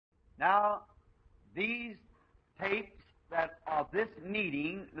Now, these tapes that of this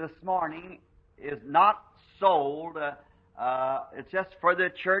meeting this morning is not sold. It's just for the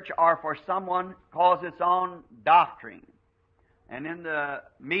church or for someone cause it's on doctrine. And in the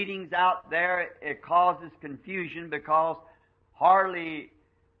meetings out there, it causes confusion because hardly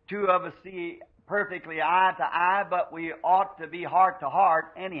two of us see perfectly eye to eye, but we ought to be heart to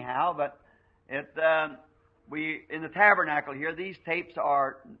heart anyhow. But we in the tabernacle here, these tapes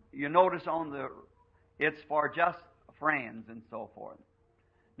are, you notice it's for just friends and so forth.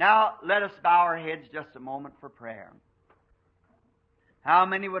 Now, let us bow our heads just a moment for prayer. How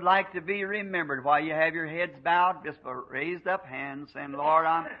many would like to be remembered while you have your heads bowed? Just for raised up hands saying, Lord,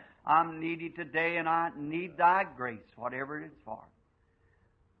 I'm needy today and I need Thy grace, whatever it is for.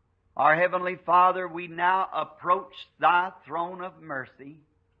 Our Heavenly Father, we now approach Thy throne of mercy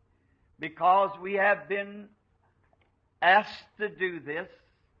because we have been asked to do this,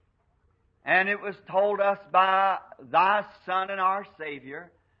 and it was told us by Thy Son and our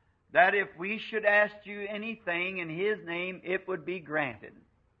Savior that if we should ask you anything in His name, it would be granted.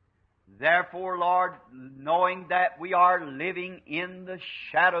 Therefore, Lord, knowing that we are living in the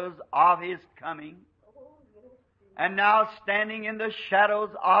shadows of His coming, and now standing in the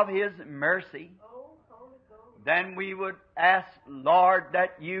shadows of His mercy, then we would ask, Lord,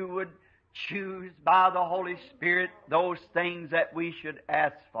 that you would choose by the Holy Spirit those things that we should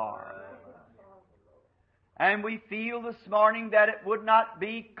ask for. And we feel this morning that it would not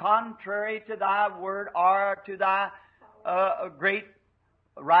be contrary to Thy Word or to Thy great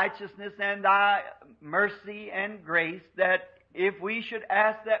righteousness and Thy mercy and grace, that if we should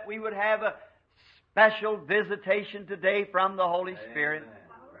ask that we would have a special visitation today from the Holy Spirit,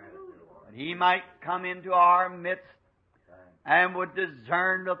 that He might come into our midst and would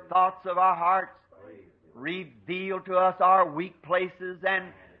discern the thoughts of our hearts, reveal to us our weak places, and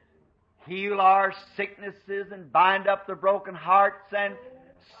heal our sicknesses, and bind up the broken hearts, and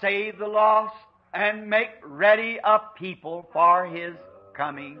save the lost, and make ready a people for His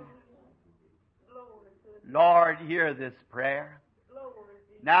coming. Lord, hear this prayer.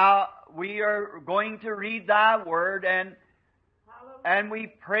 Now, we are going to read Thy Word, and we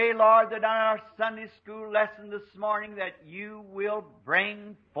pray, Lord, that in our Sunday school lesson this morning that you will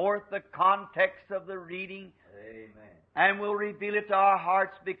bring forth the context of the reading. Amen. And will reveal it to our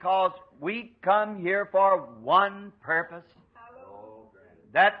hearts, because we come here for one purpose.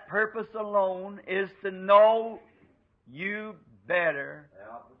 That purpose alone is to know you better.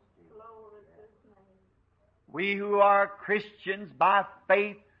 We who are Christians by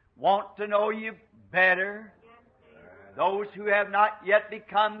faith want to know you better. Those who have not yet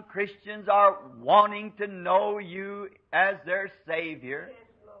become Christians are wanting to know you as their Savior.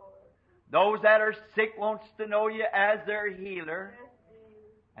 Those that are sick wants to know you as their healer.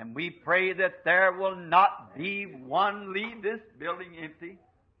 And we pray that there will not be one leave this building empty,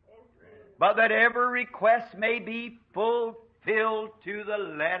 but that every request may be fulfilled to the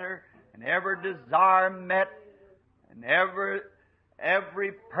letter, and every desire met, and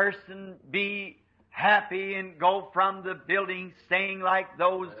every person be happy and go from the building saying like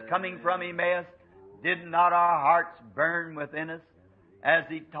those coming from Emmaus, did not our hearts burn within us as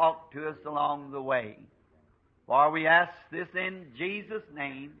He talked to us along the way? For we ask this in Jesus'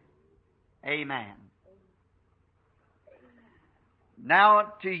 name. Amen.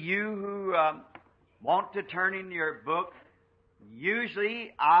 Now, to you who want to turn in your book,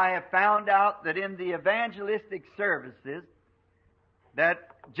 usually I have found out that in the evangelistic services that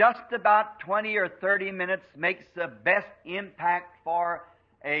just about 20 or 30 minutes makes the best impact for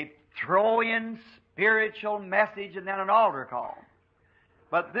a throw-in spiritual message and then an altar call.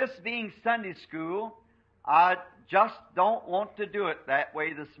 But this being Sunday school, I just don't want to do it that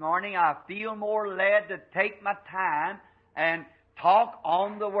way this morning. I feel more led to take my time and talk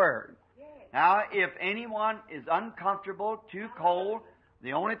on the Word. Now, if anyone is uncomfortable, too cold,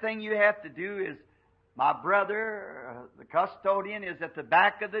 the only thing you have to do is, my brother, the custodian, is at the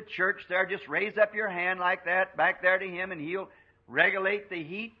back of the church there. Just raise up your hand like that back there to him, and he'll regulate the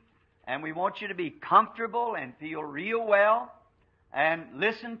heat. And we want you to be comfortable and feel real well and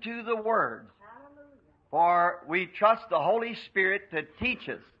listen to the words. For we trust the Holy Spirit to teach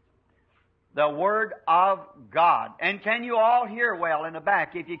us the Word of God. And can you all hear well in the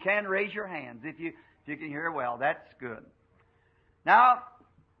back? If you can, raise your hands. If you can hear well, that's good. Now,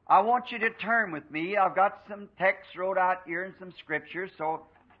 I want you to turn with me. I've got some text wrote out here and some scriptures, so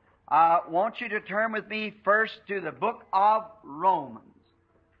I want you to turn with me first to the book of Romans.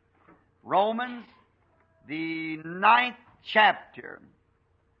 Romans, the 9th chapter.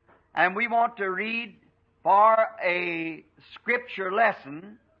 And we want to read for a scripture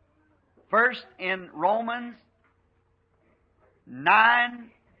lesson First in Romans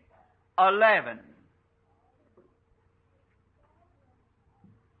 9:11.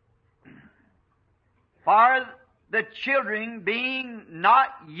 For the children being not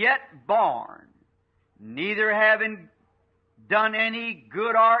yet born, neither having done any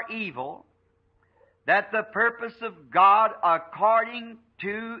good or evil, that the purpose of God according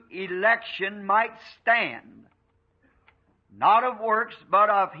to election might stand, not of works, but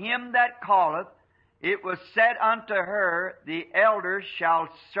of him that calleth, it was said unto her, the elder shall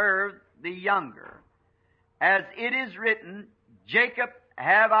serve the younger. As it is written, Jacob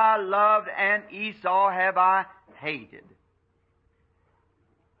have I loved, and Esau have I hated.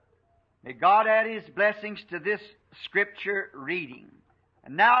 May God add His blessings to this Scripture reading.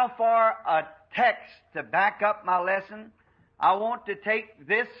 And now for a text to back up my lesson, I want to take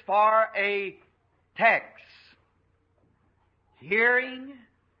this for a text. Hearing,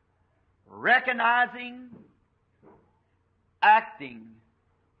 recognizing, acting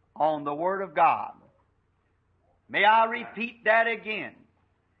on the Word of God. May I repeat that again.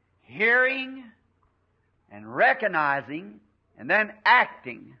 Hearing and recognizing and then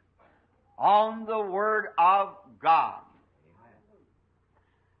acting on the Word of God.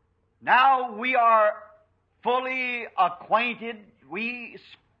 Now we are fully acquainted, we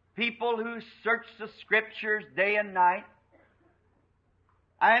people who search the Scriptures day and night,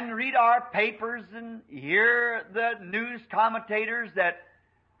 and read our papers and hear the news commentators, that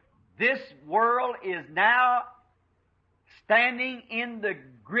this world is now standing in the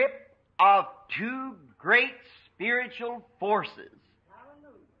grip of two great spiritual forces.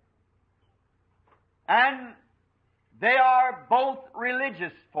 And they are both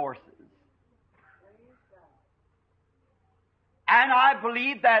religious forces. And I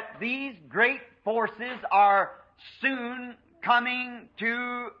believe that these great forces are soon coming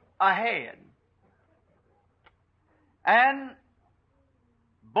to a head. And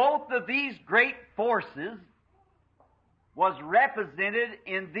both of these great forces was represented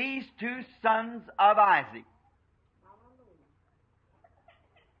in these two sons of Isaac.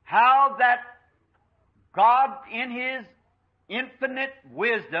 How that God, in His infinite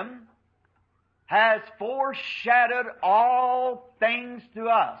wisdom, has foreshadowed all things to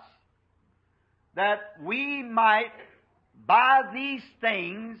us, that we might, by these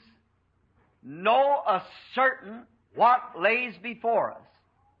things, know a certain what lays before us.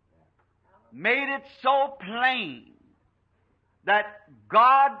 Made it so plain that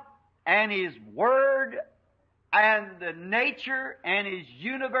God and His Word and the nature and His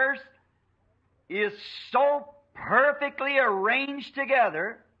universe is so perfectly arranged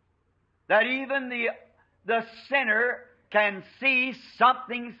together that even the sinner can see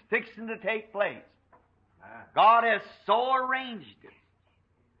something's fixing to take place. God has so arranged it.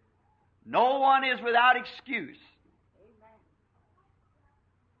 No one is without excuse.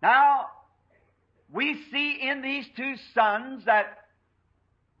 Now, we see in these two sons that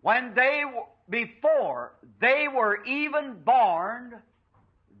when before they were even born,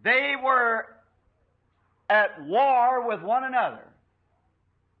 they were at war with one another.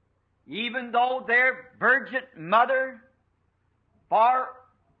 Even though their virgin mother, for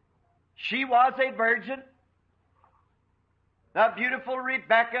she was a virgin, the beautiful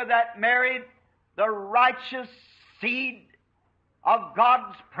Rebekah that married the righteous seed of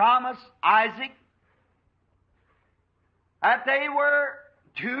God's promise, Isaac, that they were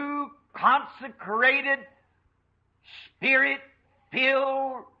two consecrated,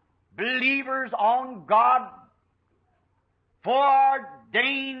 Spirit-filled believers on God,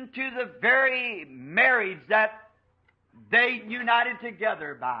 foreordained to the very marriage that they united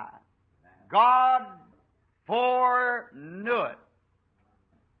together by. God foreknew it.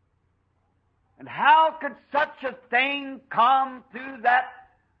 And how could such a thing come through that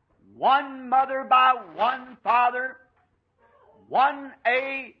one mother by one father, one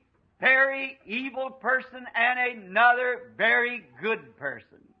a very evil person and another very good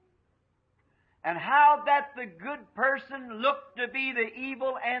person? And how that the good person looked to be the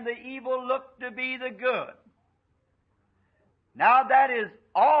evil and the evil looked to be the good. Now that is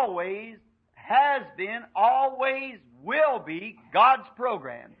always, has been, always will be God's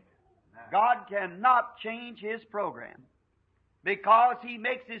program. God cannot change His program because He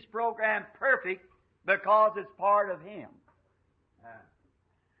makes His program perfect because it's part of Him.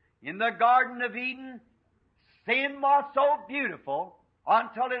 In the Garden of Eden, sin was so beautiful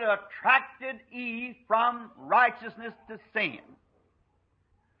until it attracted Eve from righteousness to sin.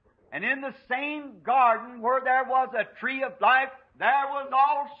 And in the same garden where there was a tree of life, there was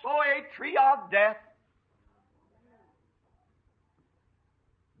also a tree of death.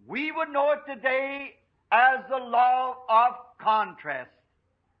 We would know it today as the law of contrast,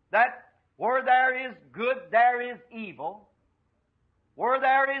 that where there is good, there is evil. Where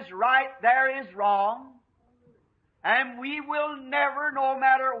there is right, there is wrong. And we will never, no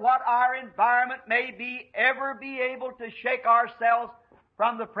matter what our environment may be, ever be able to shake ourselves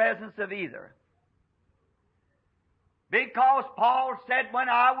from the presence of either. Because Paul said, when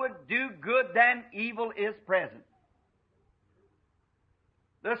I would do good, then evil is present.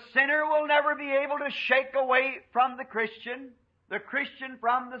 The sinner will never be able to shake away from the Christian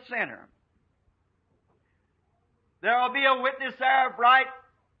from the sinner. There will be a witness there of right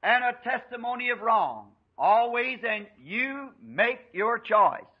and a testimony of wrong. Always, and you make your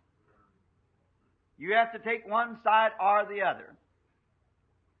choice. You have to take one side or the other.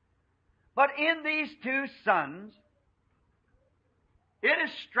 But in these two sons, it is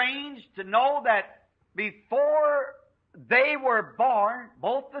strange to know that before they were born,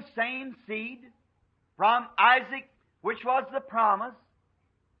 both the same seed from Isaac, which was the promise.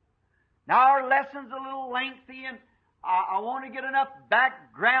 Now our lesson's a little lengthy, and I want to get enough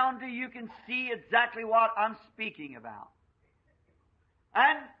background so you can see exactly what I'm speaking about.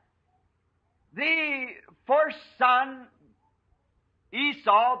 And the first son,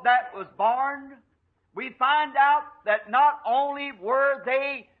 Esau, that was born, we find out that not only were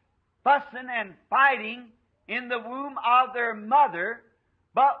they fussing and fighting in the womb of their mother,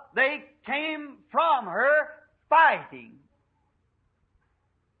 but they came from her fighting.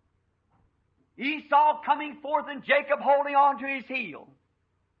 Esau coming forth and Jacob holding on to his heel.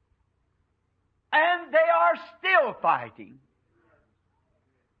 And they are still fighting.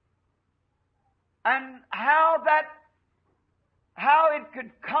 And how it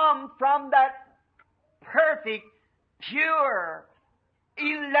could come from that perfect, pure,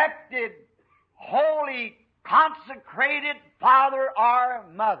 elected, holy, consecrated father or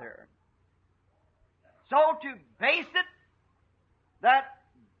mother. So to base it, that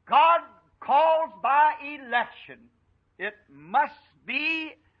God calls by election, it must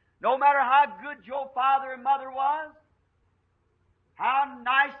be, no matter how good your father and mother was, how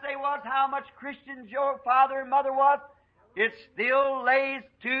nice they was, how much Christians your father and mother was, it still lays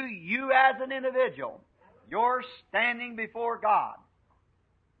to you as an individual. You're standing before God.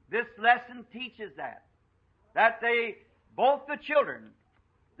 This lesson teaches that they, both the children,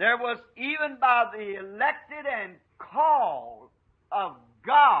 there was even by the elected and called of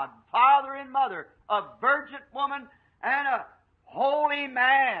God, father and mother, a virgin woman and a holy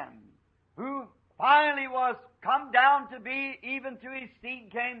man, who finally was come down to be, even to his seed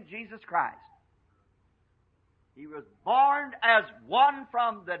came Jesus Christ. He was born as one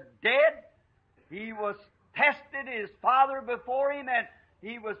from the dead. He was tested, his father before him, and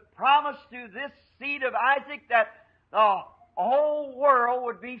he was promised to this seed of Isaac that the whole world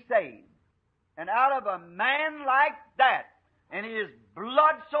would be saved. And out of a man like that, and his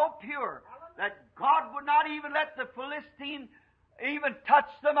blood so pure, that God would not even let the Philistine even touch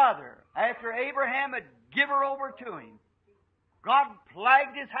the mother. After Abraham had given her over to him, God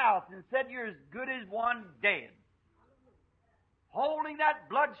plagued his house and said, "You're as good as one dead." Holding that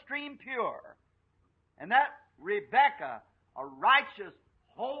bloodstream pure. And that Rebekah, a righteous,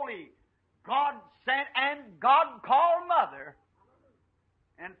 holy, God sent and God called mother.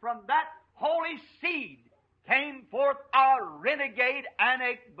 And from that holy seed came forth a renegade and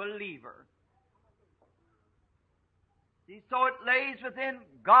a believer. See, so it lays within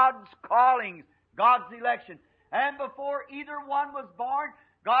God's callings, God's election. And before either one was born,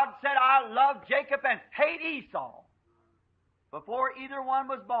 God said, "I love Jacob and hate Esau." Before either one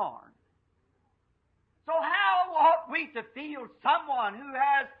was born. So how ought we to feel someone who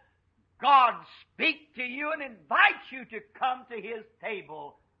has God speak to you and invite you to come to His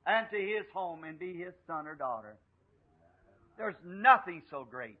table and to His home and be His son or daughter? There's nothing so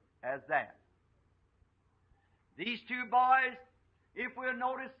great as that. These two boys, if we'll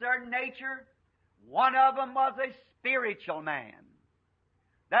notice their nature, one of them was a spiritual man.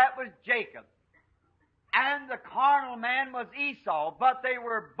 That was Jacob. And the carnal man was Esau, but they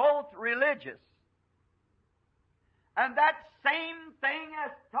were both religious. And that same thing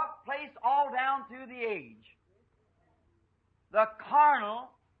has took place all down through the age. The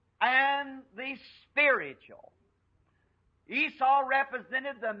carnal and the spiritual. Esau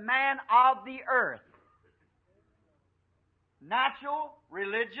represented the man of the earth. Natural,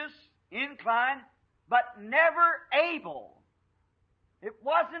 religious, inclined, but never able. It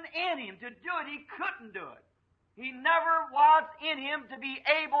wasn't in him to do it. He couldn't do it. He never was in him to be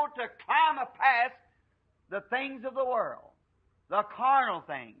able to climb past the things of the world, the carnal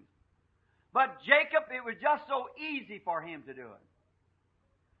things. But Jacob, it was just so easy for him to do it.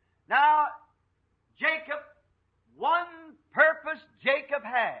 Jacob, one purpose Jacob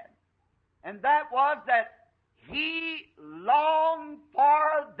had, and that was that he longed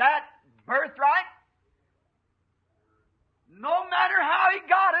for that birthright, no matter how he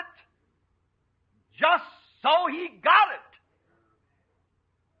got it, just so he got it.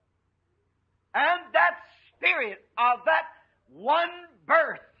 And that spirit of that one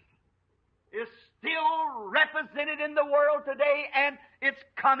birth is still represented in the world today, and it's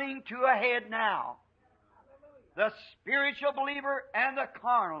coming to a head now. The spiritual believer and the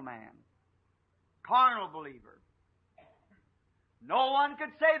carnal man. Carnal believer. No one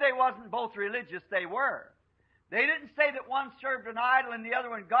could say they wasn't both religious. They were. They didn't say that one served an idol and the other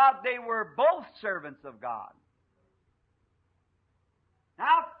one God. They were both servants of God.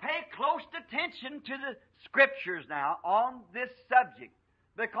 Now pay close attention to the Scriptures now on this subject,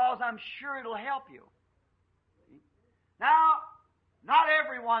 because I'm sure it'll help you. Now, not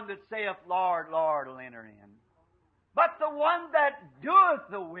everyone that saith, Lord, Lord, will enter in, but the one that doeth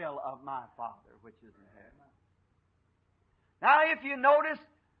the will of my Father which is in heaven. Now, if you notice,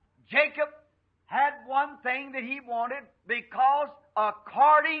 Jacob had one thing that he wanted, because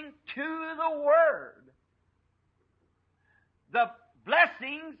according to the Word, the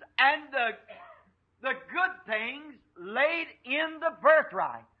blessings and the good things laid in the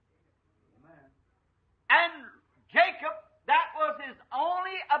birthright. Amen. And Jacob, that was his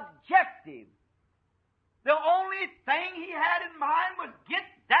only objective. The only thing he had in mind was get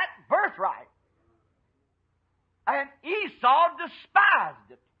that birthright. And Esau despised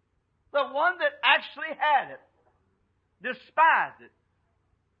it. The one that actually had it despised it.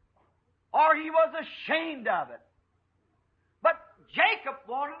 Or he was ashamed of it. But Jacob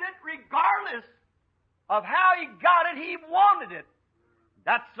wanted it regardless of how he got it. He wanted it.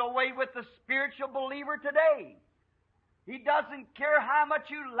 That's the way with the spiritual believer today. He doesn't care how much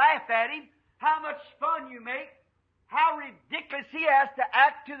you laugh at him, how much fun you make, how ridiculous he has to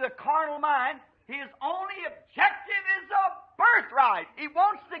act to the carnal mind. His only objective is a birthright. He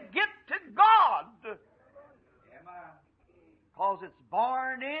wants to get to God. Because it's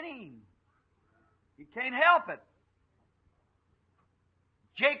born in him. He can't help it.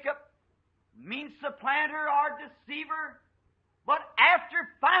 Jacob means supplanter or deceiver, but after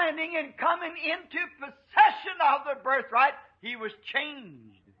finding and coming into possession of the birthright, he was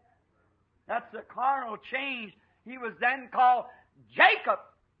changed. That's the carnal change. He was then called Jacob,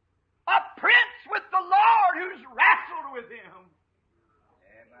 a prince with the Lord who's wrestled with him.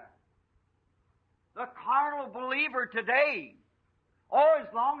 Amen. The carnal believer today, as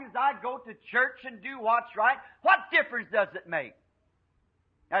long as I go to church and do what's right, what difference does it make?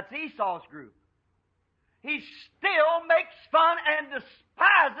 That's Esau's group. He still makes fun and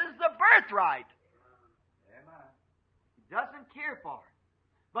despises the birthright. Amen. He doesn't care for it.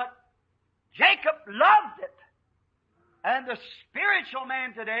 But Jacob loves it. And the spiritual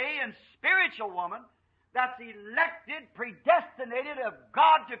man today and spiritual woman that's elected, predestinated of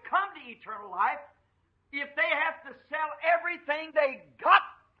God to come to eternal life, if they have to sell everything they got,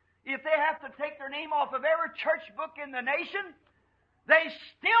 if they have to take their name off of every church book in the nation, they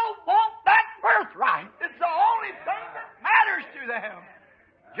still want that birthright. It's the only thing that matters to them.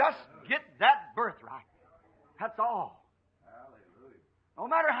 Just get that birthright. That's all. No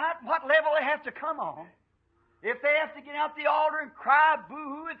matter what level they have to come on. If they have to get out the altar and cry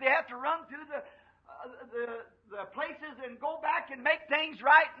boo-hoo, if they have to run through the places and go back and make things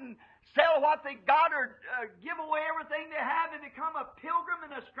right and sell what they got or give away everything they have and become a pilgrim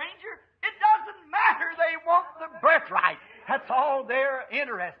and a stranger, it doesn't matter. They want the birthright. That's all they're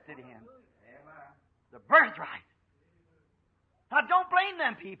interested in. The birthright. Now, don't blame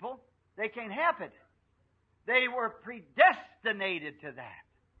them people. They can't help it. They were predestinated to that.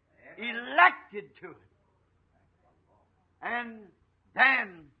 Elected to it. And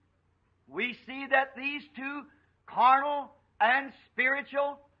then we see that these two, carnal and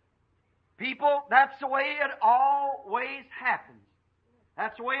spiritual people, that's the way it always happens.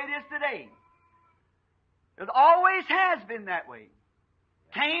 That's the way it is today. It always has been that way.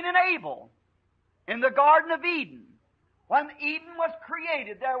 Cain and Abel in the Garden of Eden. When Eden was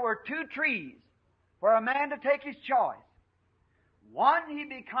created, there were two trees for a man to take his choice. One he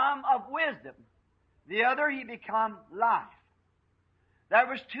become of wisdom. The other he become life. There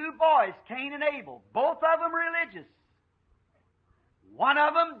was two boys, Cain and Abel, both of them religious. One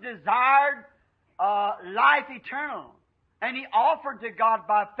of them desired life eternal, and he offered to God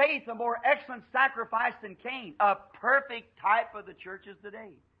by faith a more excellent sacrifice than Cain, a perfect type of the churches today.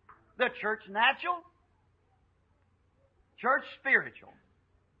 The church natural, church spiritual.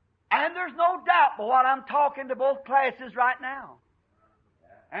 And there's no doubt but what I'm talking to both classes right now.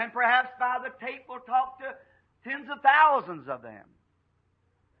 And perhaps by the tape we'll talk to tens of thousands of them.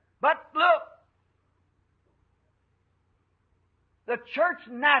 But look, the church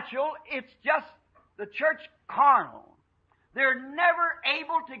natural, it's just the church carnal. They're never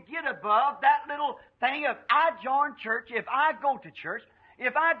able to get above that little thing of, I join church, if I go to church,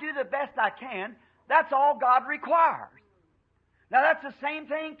 if I do the best I can, that's all God requires. Now that's the same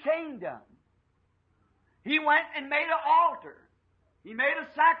thing Cain done. He went and made an altar. He made a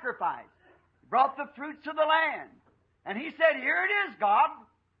sacrifice. He brought the fruits of the land. And he said, here it is, God.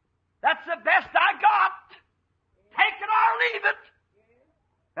 That's the best I got. Take it or leave it.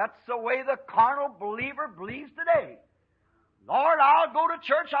 That's the way the carnal believer believes today. Lord, I'll go to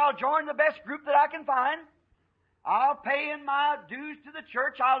church. I'll join the best group that I can find. I'll pay in my dues to the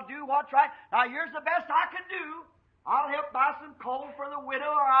church. I'll do what's right. Now, here's the best I can do. I'll help buy some coal for the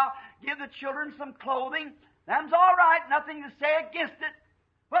widow, or I'll give the children some clothing. Them's all right. Nothing to say against it.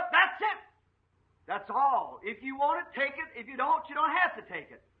 But that's it. That's all. If you want it, take it. If you don't have to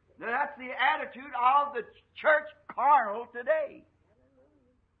take it. That's the attitude of the church carnal today.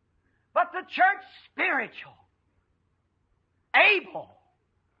 But the church spiritual, able,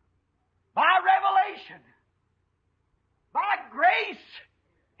 by revelation, by grace,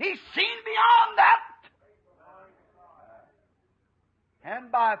 he's seen beyond that.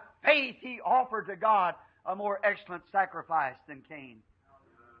 And by faith he offered to God a more excellent sacrifice than Cain.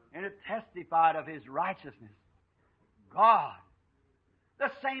 And it testified of his righteousness. God.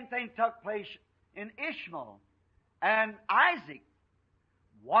 The same thing took place in Ishmael and Isaac.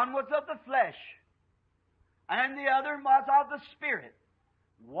 One was of the flesh, and the other was of the spirit.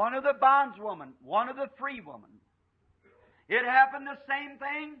 One of the bondswoman, one of the free woman. It happened the same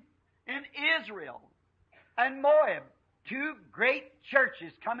thing in Israel and Moab, two great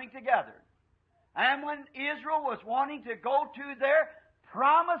churches coming together. And when Israel was wanting to go to their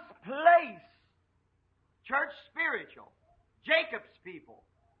promised place, church spiritual, Jacob's people,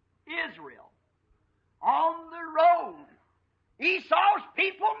 Israel, on the road, Esau's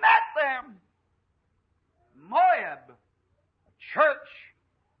people met them. Moab, a church,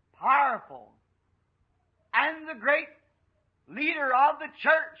 powerful, and the great leader of the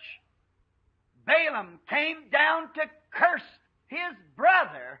church, Balaam, came down to curse his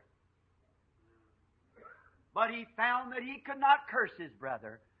brother. But he found that he could not curse his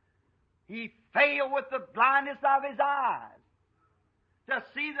brother. He failed with the blindness of his eyes to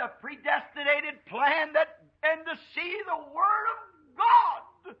see the predestinated plan and to see the Word of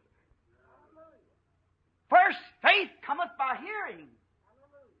God. First, faith cometh by hearing.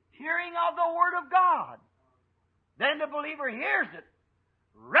 Hearing of the Word of God. Then the believer hears it,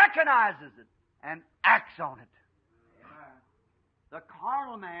 recognizes it, and acts on it. The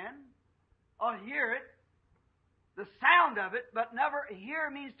carnal man will hear it, the sound of it, but never hear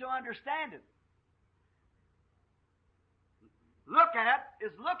means to understand it. Look at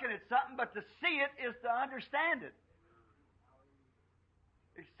is looking at something, but to see it is to understand it.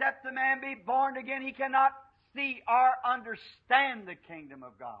 Except the man be born again, he cannot see or understand the kingdom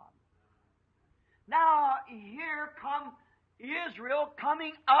of God. Now, here come Israel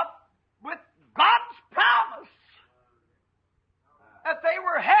coming up with God's promise that they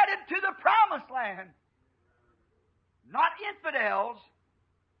were headed to the promised land. Not infidels,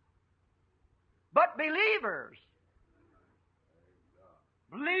 but believers.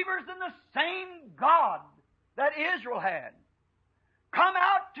 Believers in the same God that Israel had. Come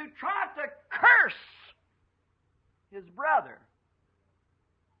out to try to curse his brother.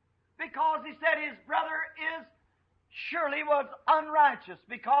 Because he said his brother surely was unrighteous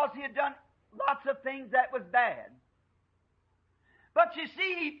because he had done lots of things that was bad. But you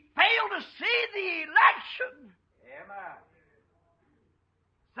see, he failed to see the election. Amen.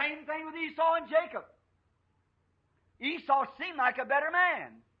 Same thing with Esau and Jacob. Esau seemed like a better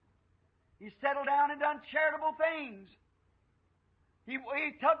man. He settled down and done charitable things. He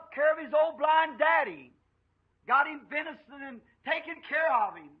took care of his old blind daddy, got him venison and taken care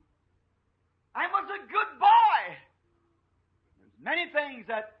of him, and was a good boy. There's many things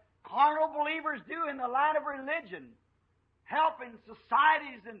that carnal believers do in the line of religion, helping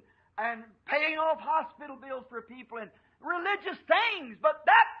societies and paying off hospital bills for people and religious things, but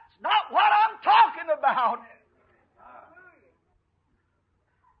that's not what I'm talking about.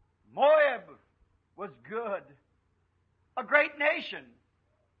 Moab was good, a great nation,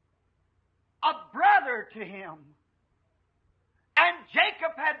 a brother to him. And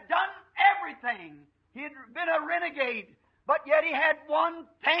Jacob had done everything. He had been a renegade, but yet he had one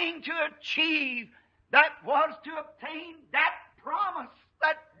thing to achieve, that was to obtain that promise,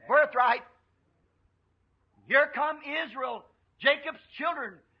 that birthright. Here come Israel Jacob's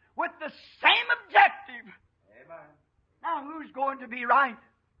children with the same objective. Amen. Now, who's going to be right?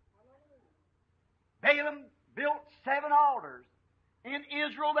 Balaam built 7 altars. In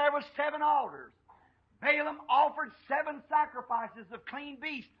Israel, there were 7 altars. Balaam offered 7 sacrifices of clean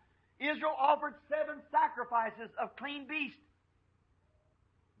beasts. Israel offered 7 sacrifices of clean beasts.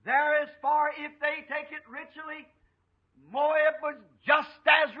 There, as far if they take it ritually, Moab was just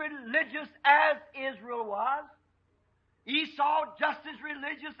as religious as Israel was. Esau just as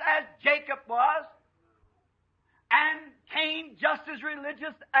religious as Jacob was. And Cain just as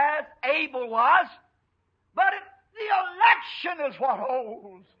religious as Abel was. But the election is what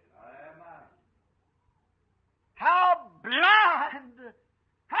holds. Amen. How blind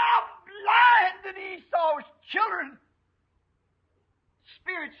did Esau's children,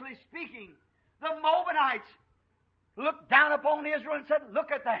 spiritually speaking, the Moabites, looked down upon Israel and said,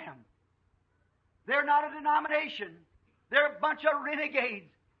 look at them. They're not a denomination. They're a bunch of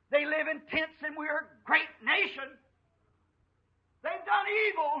renegades. They live in tents and we're a great nation. They've done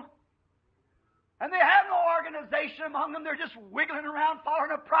evil. And they have no organization among them. They're just wiggling around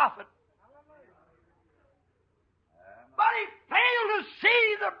following a prophet. But he failed to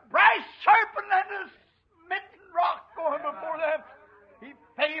see the brass serpent and the smitten rock going before them. He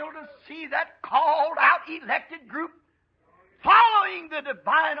failed to see that called out, elected group following the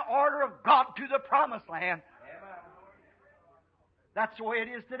divine order of God to the promised land. That's the way it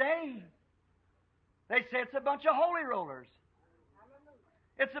is today. They say it's a bunch of holy rollers.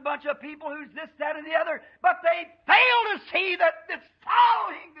 It's a bunch of people who's this, that, and the other. But they fail to see that it's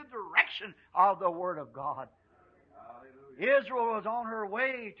following the direction of the Word of God. Hallelujah. Israel was on her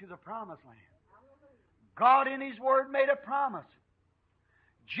way to the promised land. God in His Word made a promise.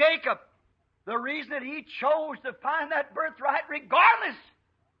 Jacob, the reason that he chose to find that birthright regardless,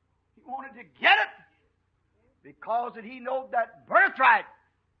 he wanted to get it because that he knew that birthright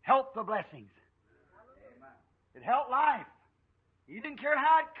helped the blessings. It helped life. He didn't care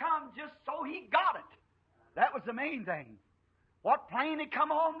how it come, just so he got it. That was the main thing. What plane it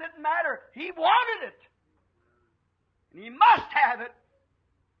come on didn't matter. He wanted it. And he must have it.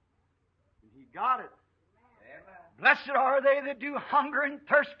 And he got it. Blessed are they that do hunger and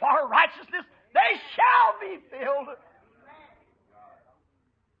thirst for righteousness. They shall be filled.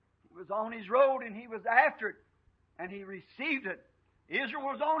 He was on his road and he was after it. And he received it. Israel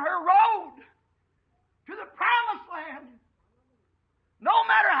was on her road to the promised land. No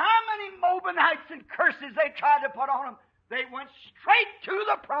matter how many Moabites and curses they tried to put on them, they went straight to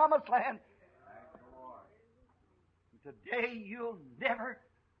the promised land. Today you'll never,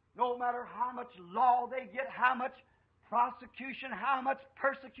 no matter how much law they get, how much prosecution, how much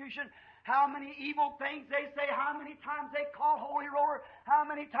persecution, how many evil things they say, how many times they call holy roller, how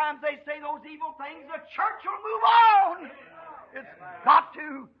many times they say those evil things, the church will move on. It's got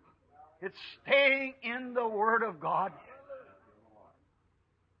to. It's staying in the Word of God.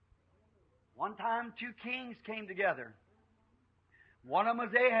 One time 2 kings came together. One of them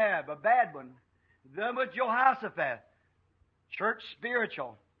was Ahab, a bad one. The other was Jehoshaphat. Church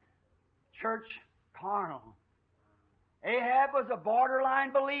spiritual. Church carnal. Ahab was a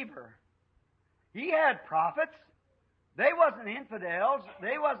borderline believer. He had prophets. They wasn't infidels.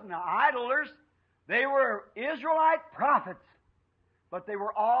 They wasn't idlers. They were Israelite prophets. But they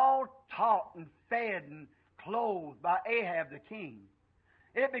were all taught and fed and clothed by Ahab the king.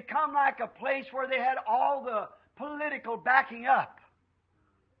 It become like a place where they had all the political backing up.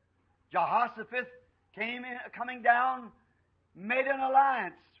 Jehoshaphat coming down, made an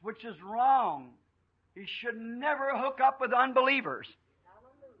alliance, which is wrong. He should never hook up with unbelievers.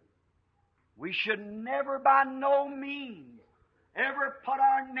 We should never, by no means, ever put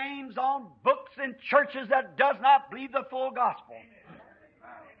our names on books in churches that does not believe the full gospel.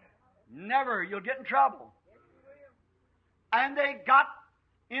 Never. You'll get in trouble. And they got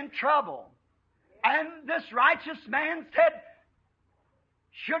in trouble. And this righteous man said,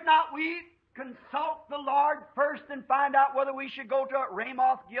 should not we consult the Lord first and find out whether we should go to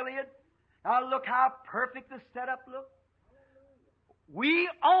Ramoth Gilead? Now look how perfect the setup looks. We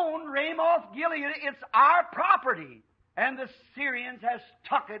own Ramoth Gilead. It's our property. And the Syrians has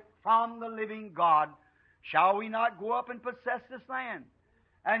took it from the living God. Shall we not go up and possess this land?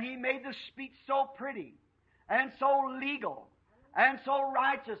 And he made the speech so pretty and so legal and so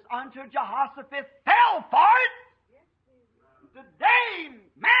righteous unto Jehoshaphat fell for it. Today,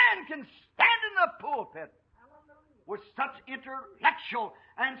 man can stand in the pulpit with such intellectual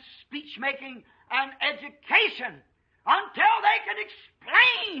and speech-making and education until they can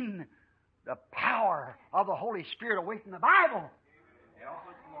explain the power of the Holy Spirit away from the Bible.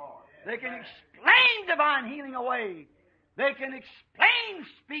 They can explain divine healing away They can explain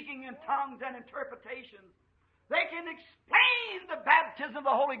speaking in tongues and interpretations. They can explain the baptism of the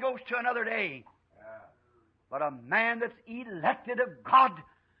Holy Ghost to another day. But a man that's elected of God,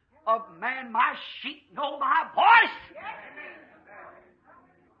 of man, my sheep know my voice.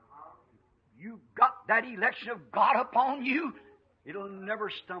 You got that election of God upon you, it'll never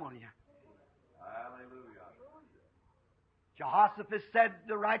stumble you. Hallelujah. Jehoshaphat said,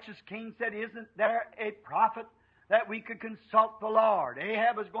 the righteous king said, isn't there a prophet that we could consult the Lord?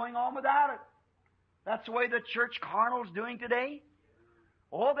 Ahab was going on without it. That's the way the church carnal's doing today.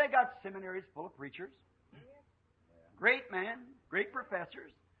 Oh, they got seminaries full of preachers. Great men, great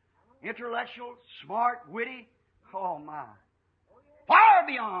professors, intellectual, smart, witty. Oh, my. Far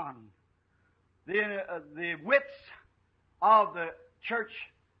beyond the wits of the church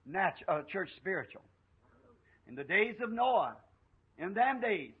spiritual. In the days of Noah, in them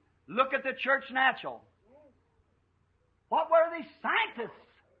days, look at the church natural. What were these scientists?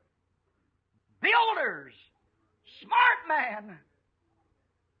 Builders, smart men.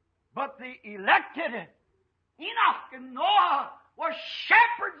 But the elected, Enoch and Noah, were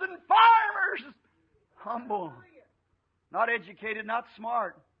shepherds and farmers. Humble, not educated, not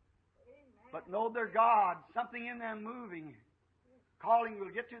smart, but know their God. Something in them moving, calling.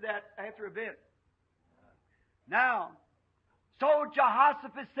 We'll get to that after a bit. Now, so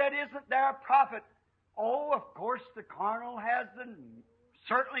Jehoshaphat said, isn't there a prophet? Oh, of course the carnal has them.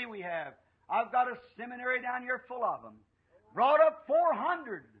 Certainly we have. I've got a seminary down here full of them. Brought up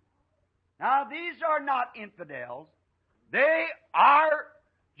 400. Now, these are not infidels. They are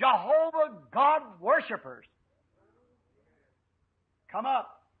Jehovah God worshipers. Come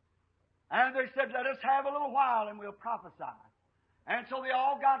up. And they said, let us have a little while and we'll prophesy. And so they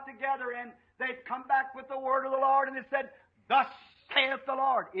all got together and they'd come back with the word of the Lord and they said, thus saith the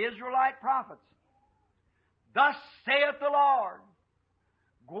Lord. Israelite prophets. Thus saith the Lord.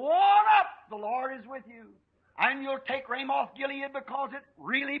 Go on up, the Lord is with you. And you'll take Ramoth Gilead because it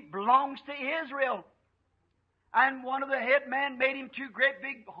really belongs to Israel. And one of the head men made him 2 great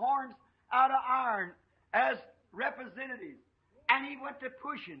big horns out of iron as representatives. And he went to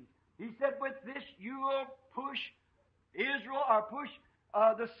pushing. He said, with this you will push Israel, or push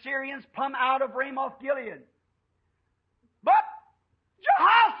the Syrians plumb out of Ramoth Gilead. But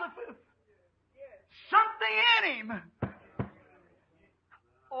Jehoshaphat, something in him.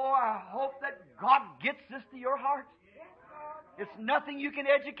 Oh, I hope that God gets this to your heart. It's nothing you can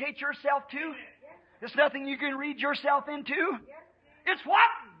educate yourself to. It's nothing you can read yourself into. It's what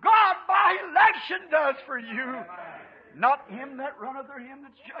God by election does for you. Not him that runneth or him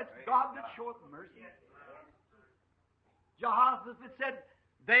that it's God that showeth mercy. Jehoshaphat said,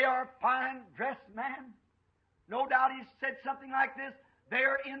 they are fine dressed men. No doubt he said something like this. They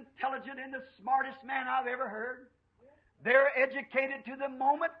are intelligent and the smartest man I've ever heard. They're educated to the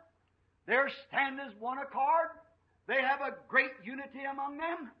moment. Their stand is one accord. They have a great unity among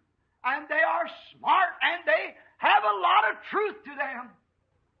them. And they are smart and they have a lot of truth to them.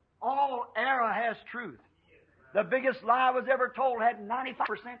 All error has truth. The biggest lie was ever told had 95%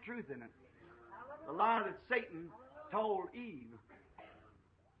 truth in it. The lie that Satan told Eve.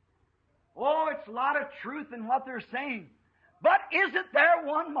 Oh, it's a lot of truth in what they're saying. But isn't there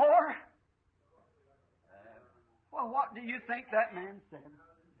one more? Well, what do you think that man said?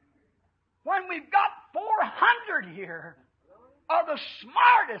 When we've got 400 here of the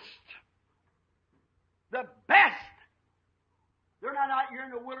smartest, the best. They're not out here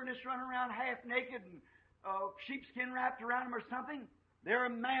in the wilderness running around half naked and sheepskin wrapped around them or something. They're a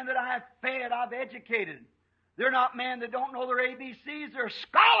man that I have fed, I've educated. They're not men that don't know their ABCs. They're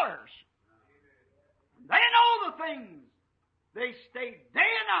scholars. They know the things. They stay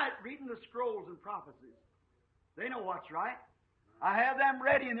day and night reading the scrolls and prophecies. They know what's right. I have them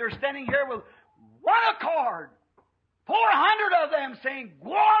ready, and they're standing here with one accord. 400 of them saying,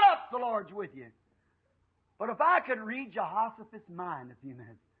 go on up, the Lord's with you. But if I could read Jehoshaphat's mind a few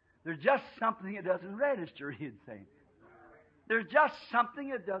minutes, there's just something that doesn't register, he'd say. There's just something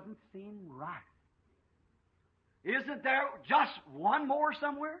that doesn't seem right. Isn't there just one more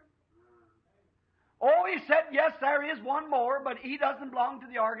somewhere? Oh, he said, yes, there is one more, but he doesn't belong to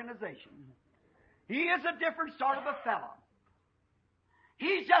the organization. He is a different sort of a fellow.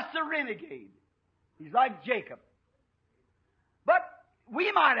 He's just a renegade. He's like Jacob. But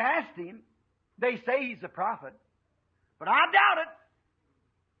we might ask him, they say he's a prophet, but I doubt it,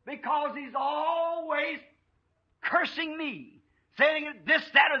 because he's always cursing me, saying this,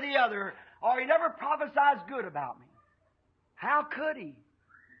 that, or the other, or he never prophesies good about me. How could he?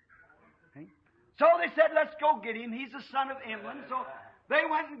 Okay. So they said, let's go get him. He's the son of Imlan. So They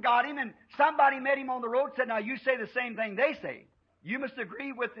went and got him, and somebody met him on the road and said, now you say the same thing they say. You must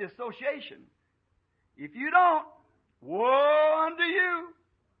agree with the association. If you don't, woe unto you.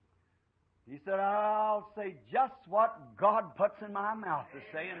 He said, I'll say just what God puts in my mouth to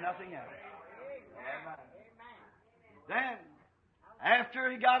say and nothing else. Amen. Then, after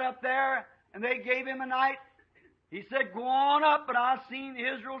he got up there and they gave him a night, he said, go on up, but I've seen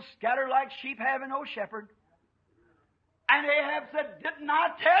Israel scattered like sheep having no shepherd. And Ahab said, didn't I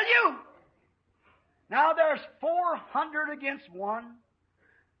tell you? Now there's 400 against one.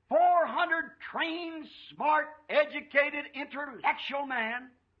 400 trained, smart, educated, intellectual man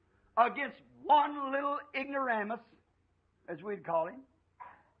against one little ignoramus, as we'd call him,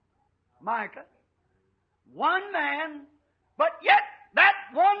 Micah. One man, but yet that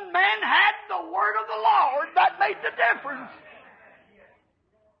one man had the word of the Lord that made the difference.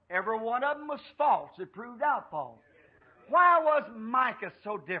 Every one of them was false. It proved out false. Why was Micah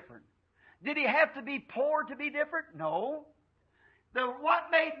so different? Did he have to be poor to be different? No.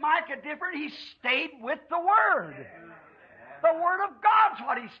 What made Micah different? He stayed with the Word. The Word of God's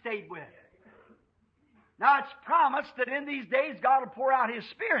what he stayed with. Now it's promised that in these days God will pour out His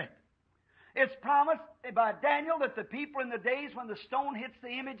Spirit. It's promised by Daniel that the people in the days when the stone hits the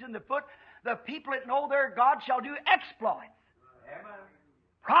image in the foot, the people that know their God shall do exploits. Amen.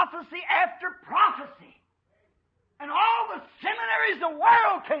 Prophecy after prophecy. And all the seminaries the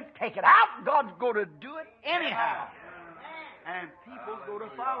world can't take it out. God's going to do it anyhow. And people's going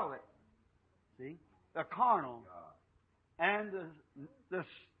to follow it. See? The carnal and the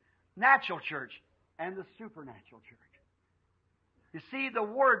natural church and the supernatural church. You see, the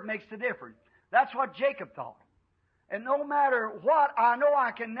Word makes the difference. That's what Jacob thought. And no matter what, I know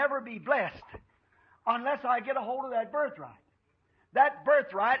I can never be blessed unless I get a hold of that birthright. That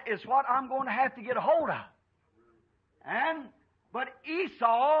birthright is what I'm going to have to get a hold of. But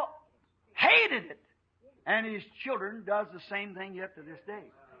Esau hated it. And his children does the same thing yet to this day.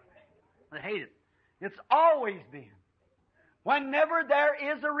 They hate it. It's always been. Whenever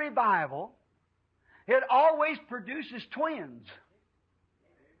there is a revival, it always produces twins.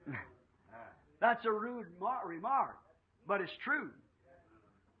 That's a rude remark, but it's true.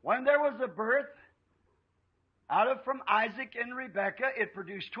 When there was a birth from Isaac and Rebekah, it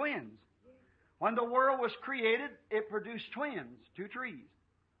produced twins. When the world was created, it produced twins, two trees.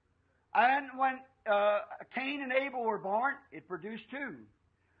 And when Cain and Abel were born, it produced two.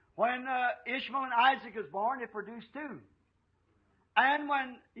 When Ishmael and Isaac was born, it produced two. And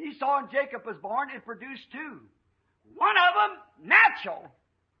when Esau and Jacob was born, it produced two. One of them natural.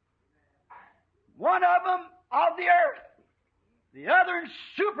 One of them of the earth. The other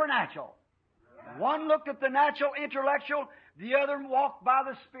supernatural. One looked at the natural, intellectual. The other walked by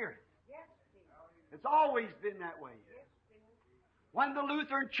the Spirit. It's always been that way. When the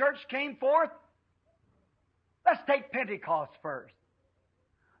Lutheran Church came forth, let's take Pentecost first.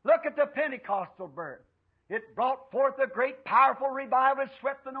 Look at the Pentecostal birth. It brought forth a great, powerful revival that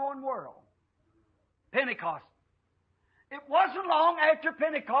swept the known world. Pentecost. It wasn't long after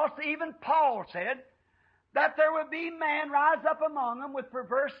Pentecost, even Paul said, that there would be men rise up among them with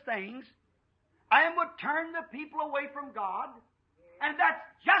perverse things and would turn the people away from God. And that's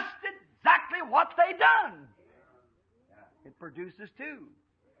just exactly what they done. It produces two.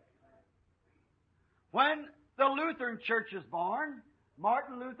 When the Lutheran Church was born,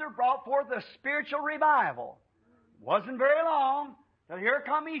 Martin Luther brought forth a spiritual revival. Wasn't very long, till here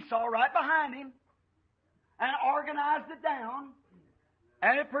come Esau right behind him and organized it down,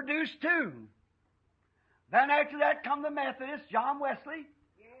 and it produced two. Then after that come the Methodists, John Wesley,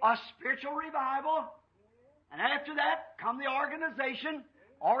 a spiritual revival, and after that come the organization,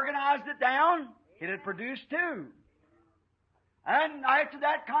 organized it down, it had produced two. And after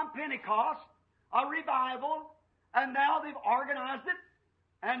that come Pentecost, a revival, and now they've organized it,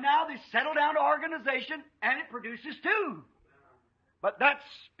 and now they settle down to organization, and it produces two. But that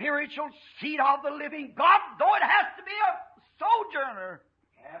spiritual seed of the living God, though it has to be a sojourner,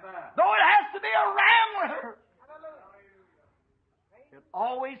 though it has to be a rambler, it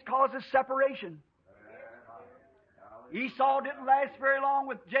always causes separation. Esau didn't last very long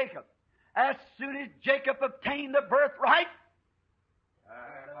with Jacob. As soon as Jacob obtained the birthright,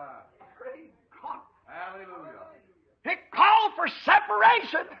 praise God, Hallelujah. it called for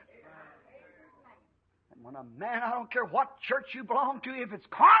separation. And when a man, I don't care what church you belong to, if it's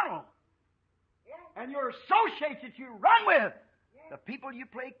carnal, and your associates that you run with, the people you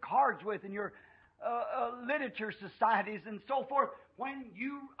play cards with in your literature societies and so forth, when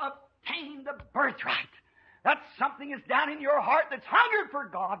you obtain the birthright, that's something that's down in your heart that's hungered for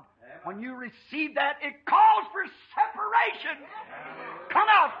God, When you receive that, it calls for separation. Come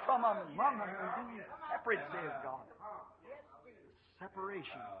out from among them and be separate, says God.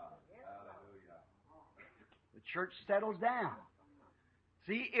 Separation. The church settles down.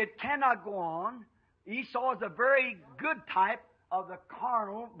 See, it cannot go on. Esau is a very good type of the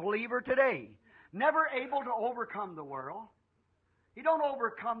carnal believer today. Never able to overcome the world. He don't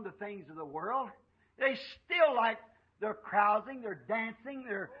overcome the things of the world. They still like their carousing, their dancing,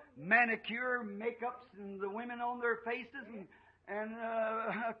 their manicure, makeups, and the women on their faces, and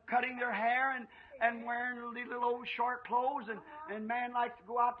cutting their hair, and wearing little old short clothes, and man likes to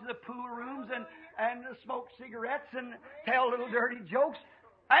go out to the pool rooms and smoke cigarettes and tell little dirty jokes,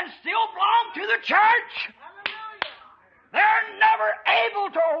 and still belong to the church. They're never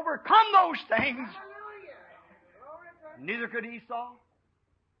able to overcome those things. Neither could Esau.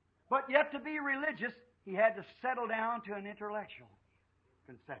 But yet to be religious, he had to settle down to an intellectual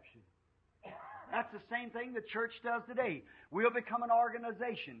conception. That's the same thing the church does today. We'll become an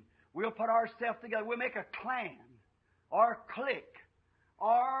organization. We'll put ourselves together. We'll make a clan or a clique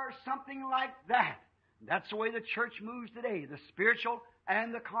or something like that. That's the way the church moves today, the spiritual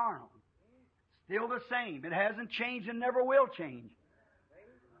and the carnal. Still the same. It hasn't changed and never will change.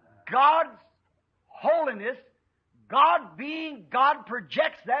 God's holiness, God being God,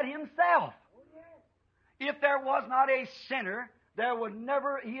 projects that Himself. If there was not a sinner,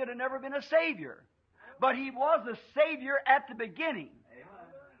 He would have never been a Savior. But He was a Savior at the beginning.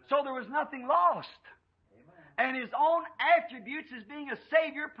 So there was nothing lost. And His own attributes as being a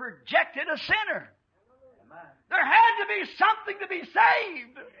Savior projected a sinner. There had to be something to be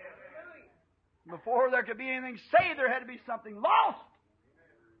saved. Before there could be anything saved, there had to be something lost.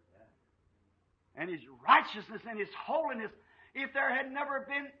 And His righteousness and His holiness, if there had never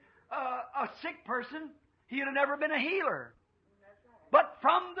been a sick person, He would have never been a healer. But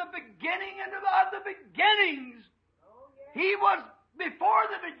from the beginning and of the beginnings, He was before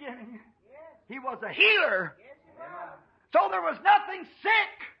the beginning. He was a healer. So there was nothing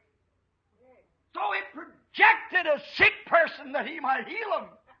sick. So it projected a sick person that He might heal him,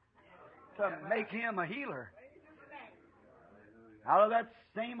 to make him a healer. Out of that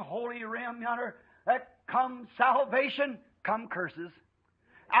same holy realm yonder, that come salvation, come curses.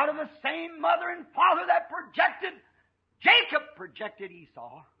 Out of the same mother and father that projected Jacob, projected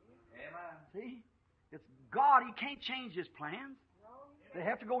Esau. See? It's God. He can't change His plans. They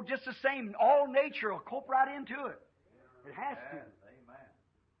have to go just the same. All nature will cope right into it. It has to.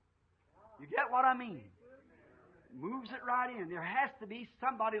 You get what I mean? Moves it right in. There has to be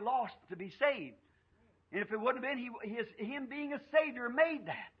somebody lost to be saved. And if it wouldn't have been, Him being a Savior made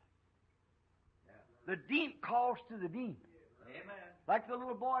that. The deep calls to the deep. Amen. Like the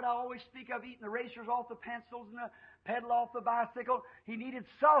little boy I always speak of, eating the racers off the pencils and the pedal off the bicycle, he needed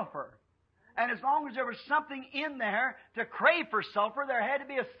sulfur. And as long as there was something in there to crave for sulfur, there had to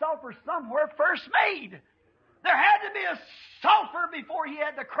be a sulfur somewhere first made. There had to be a sulfur before he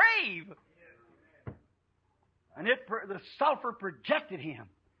had the crave. And the sulfur projected him.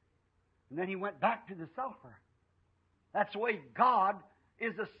 And then he went back to the sulfur. That's the way God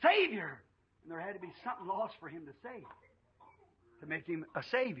is a Savior. And there had to be something lost for Him to save, to make Him a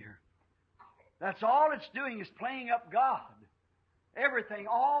Savior. That's all it's doing, is playing up God. Everything,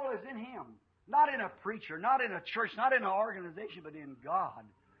 all is in Him. Not in a preacher, not in a church, not in an organization, but in God.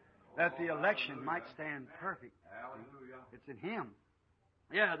 That the election might stand perfect. Hallelujah. It's in Him.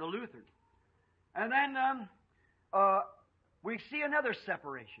 Yeah, the Lutherans. And then we see another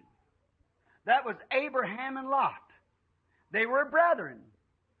separation. That was Abraham and Lot. They were brethren.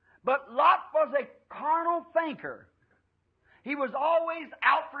 But Lot was a carnal thinker. He was always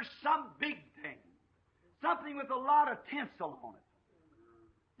out for some big thing. Something with a lot of tinsel on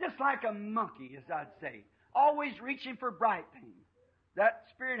it. Just like a monkey, as I'd say. Always reaching for bright things. That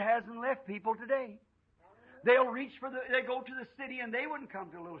spirit hasn't left people today. They'll reach for they go to the city and they wouldn't come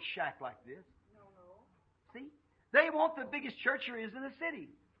to a little shack like this. See? They want the biggest church there is in the city.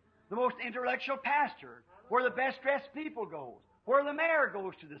 The most intellectual pastor. Where the best dressed people goes. Where the mayor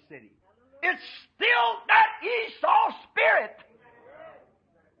goes to the city. It's still that Esau spirit.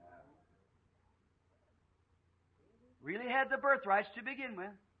 Really had the birthrights to begin with.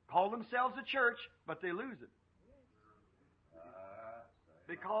 Call themselves a church, but they lose it.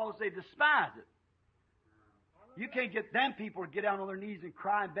 Because they despise it. You can't get them people to get down on their knees and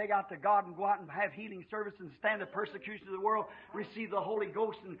cry and beg out to God and go out and have healing service and stand the persecution of the world, receive the Holy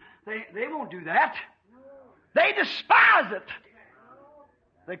Ghost, and they won't do that. They despise it.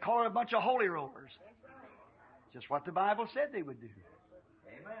 They call it a bunch of holy rollers. Just what the Bible said they would do.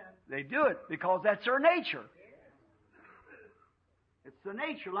 Amen. They do it because that's their nature. It's the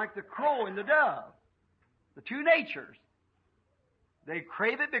nature, like the crow and the dove. The two natures. They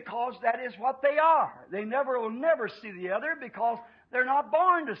crave it because that is what they are. They will never see the other because they're not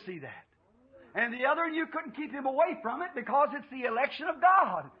born to see that. And the other, you couldn't keep him away from it because it's the election of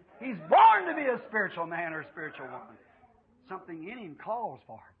God. He's born to be a spiritual man or a spiritual woman. Something in him calls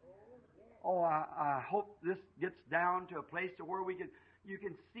for it. Oh, I hope this gets down to a place to where you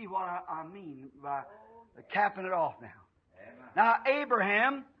can see what I mean by capping it off now. Now,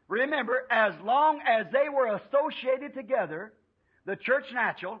 Abraham, remember, as long as they were associated together, the church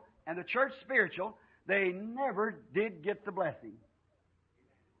natural and the church spiritual, they never did get the blessing.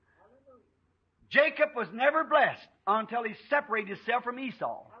 Jacob was never blessed until he separated himself from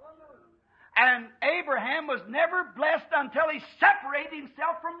Esau. And Abraham was never blessed until he separated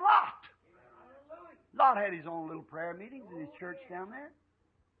himself from Lot. Lot had his own little prayer meetings in his church down there.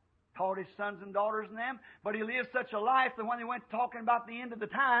 Taught his sons and daughters and them. But he lived such a life that when they went talking about the end of the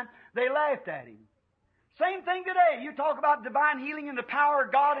time, they laughed at him. Same thing today. You talk about divine healing and the power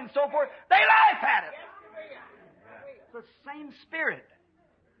of God and so forth, they laugh at it. It's the same spirit.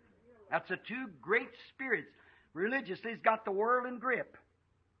 That's the two great spirits. Religiously, it's got the world in grip.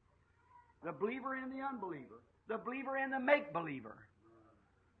 The believer and the unbeliever. The believer and the make-believer.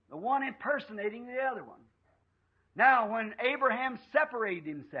 The one impersonating the other one. Now, when Abraham separated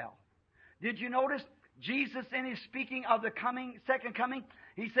himself, did you notice Jesus in his speaking of the second coming,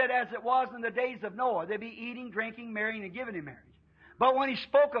 he said, as it was in the days of Noah, they'd be eating, drinking, marrying, and giving in marriage. But when he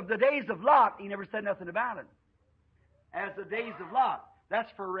spoke of the days of Lot, he never said nothing about it. As the days of Lot,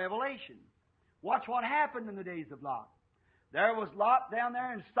 that's for Revelation. Watch what happened in the days of Lot. There was Lot down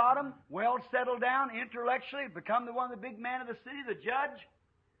there in Sodom, well settled down intellectually, become the one of the big man of the city, the judge,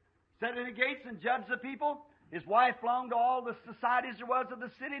 sat in the gates and judged the people. His wife belonged to all the societies there was of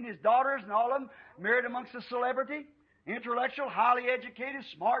the city, and his daughters and all of them married amongst a celebrity, intellectual, highly educated,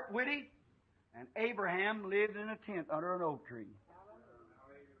 smart, witty. And Abraham lived in a tent under an oak tree.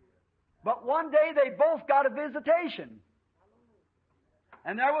 But one day they both got a visitation.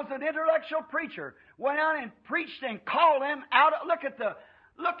 And there was an intellectual preacher went out and preached and called them out. Look at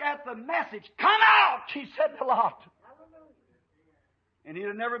the message. Come out, he said to Lot. And he'd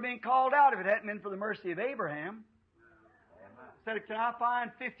have never been called out if it hadn't been for the mercy of Abraham. Said, can I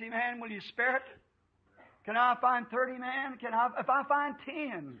find 50 men, will you spare it? Can I find 30 men? If I find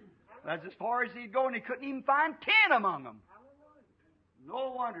 10? That's as far as he'd go, and he couldn't even find 10 among them.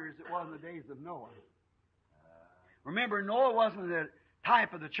 No wonder as it was in the days of Noah. Remember, Noah wasn't the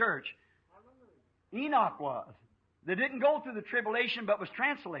type of the church. Enoch was. They didn't go through the tribulation, but was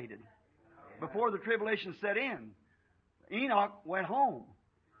translated before the tribulation set in. Enoch went home.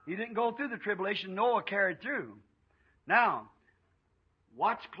 He didn't go through the tribulation. Noah carried through. Now,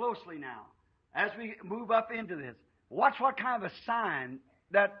 watch closely now. As we move up into this, watch what kind of a sign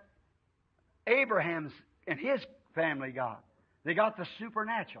that Abraham's and his family got. They got the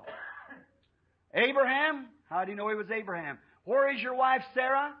supernatural. Abraham, how do you know he was Abraham? Where is your wife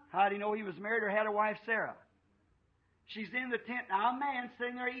Sarah? How do you know he was married or had a wife Sarah? She's in the tent. Now a man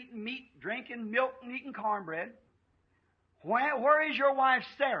sitting there eating meat, drinking milk, and eating cornbread. Where is your wife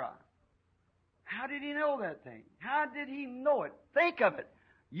Sarah? How did he know that thing? How did he know it? Think of it.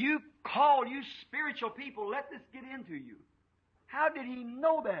 You spiritual people, let this get into you. How did he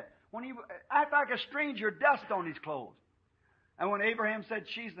know that? When he acted like a stranger, dust on his clothes. And when Abraham said,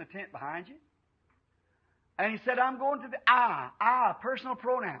 she's in the tent behind you. And he said, I'm going to I, personal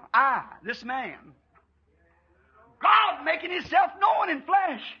pronoun, I, this man. God making himself known in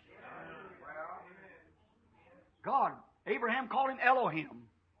flesh. God, Abraham called him Elohim.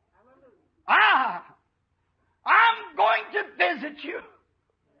 I'm going to visit you.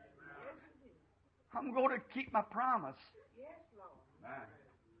 I'm going to keep my promise.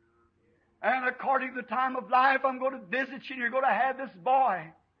 And according to the time of life, I'm going to visit you, and you're going to have this boy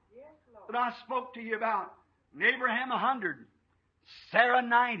that I spoke to you about. And Abraham 100, Sarah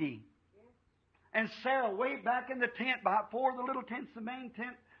 90. And Sarah way back in the tent, four of the little tents, the main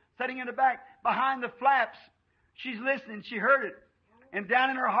tent, sitting in the back, behind the flaps. She's listening, she heard it. And down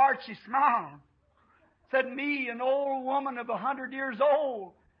in her heart she smiled. Said, me, an old woman of 100 years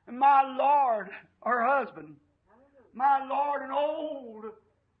old, and my Lord, her husband, my Lord and old,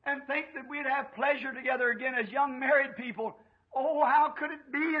 and think that we'd have pleasure together again as young married people. Oh, how could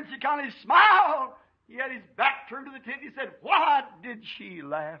it be? And she kind of smiled. He had his back turned to the tent. He said, why did she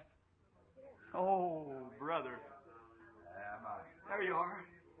laugh? Oh, brother. There you are.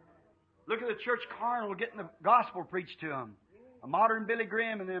 Look at the church carnal getting the gospel preached to them. A modern Billy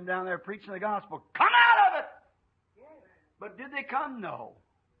Graham and them down there preaching the gospel. Come out of it! But did they come? No.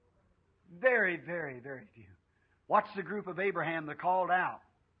 Very, very, very few. Watch the group of Abraham that called out.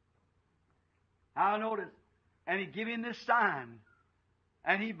 Now notice, and he gave him this sign,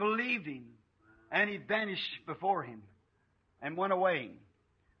 and he believed him, and he vanished before him, and went away.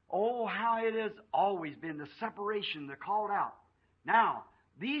 Oh, how it has always been, the separation, the called out. Now,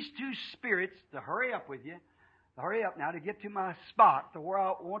 these two spirits, to hurry up with you, hurry up now to get to my spot, to where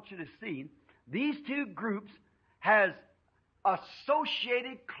I want you to see, these two groups has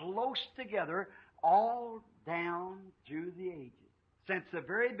associated close together all down through the ages. Since the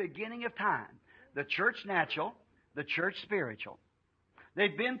very beginning of time. The church natural, the church spiritual.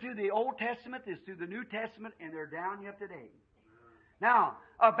 They've been through the Old Testament, they're through the New Testament, and they're down yet today. Now,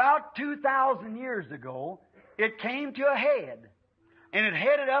 about 2,000 years ago, it came to a head. And it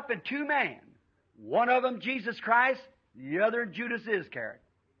headed up in two men. One of them, Jesus Christ, the other, Judas Iscariot.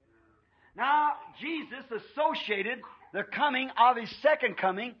 Now, Jesus associated the coming of His second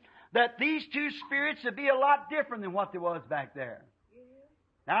coming, that these two spirits would be a lot different than what there was back there.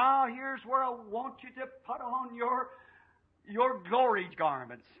 Now, here's where I want you to put on your glory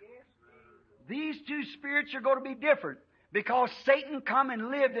garments. These two spirits are going to be different because Satan come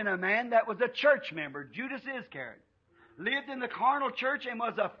and lived in a man that was a church member, Judas Iscariot. Lived in the carnal church and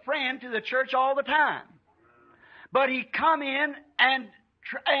was a friend to the church all the time. But he come in and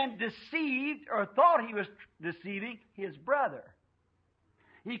deceived, or thought he was deceiving, his brother.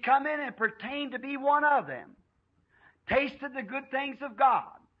 He come in and pretended to be one of them. Tasted the good things of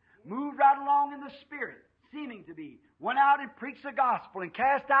God. Moved right along in the Spirit, seeming to be. Went out and preached the gospel and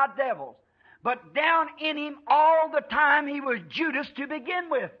cast out devils. But down in him all the time he was Judas to begin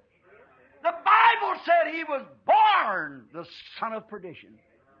with. The Bible said he was born the son of perdition.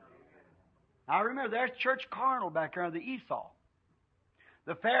 Now remember, there's church carnal back there, the Esau.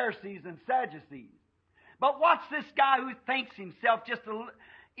 The Pharisees and Sadducees. But watch this guy who thinks himself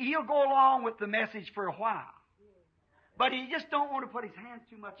he'll go along with the message for a while. But he just don't want to put his hands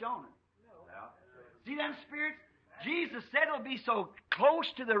too much on it. See them spirits? Jesus said it'll be so close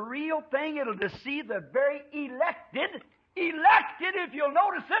to the real thing, it'll deceive the very elected. Elected, if you'll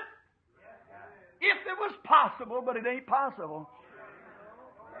notice it. If it was possible, but it ain't possible.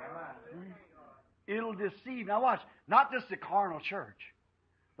 It'll deceive. Now watch, not just the carnal church.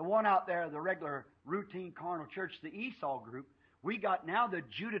 The one out there, the regular routine carnal church, the Esau group. We got now the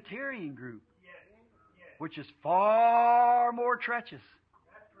Judatarian group, which is far more treacherous.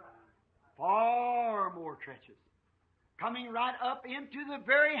 Far more treacherous. Coming right up into the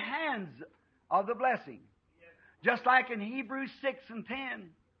very hands of the blessing. Just like in Hebrews 6 and 10.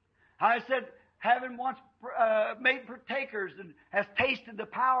 I said, having once made partakers and has tasted the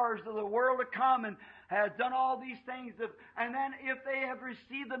powers of the world to come and has done all these things. And then if they have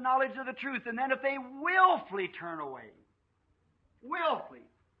received the knowledge of the truth, and then if they willfully turn away. Willfully.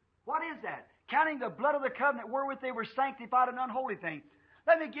 What is that? Counting the blood of the covenant wherewith they were sanctified an unholy thing.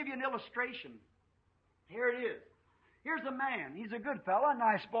 Let me give you an illustration. Here it is. Here's a man. He's a good fellow, a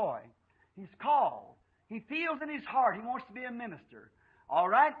nice boy. He's called. He feels in his heart he wants to be a minister. All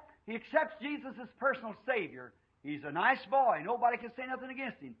right? He accepts Jesus as personal Savior. He's a nice boy. Nobody can say nothing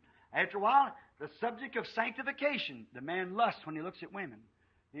against him. After a while, the subject of sanctification. The man lusts when he looks at women.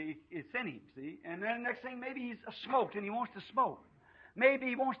 It's in him, see? And then the next thing, maybe he's smoked and he wants to smoke. Maybe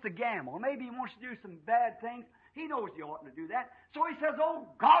he wants to gamble. Maybe he wants to do some bad things. He knows he oughtn't to do that. So he says, oh,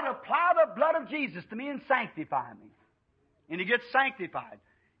 God, apply the blood of Jesus to me and sanctify me. And he gets sanctified.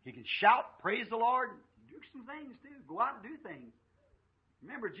 He can shout, praise the Lord, do some things too. Go out and do things.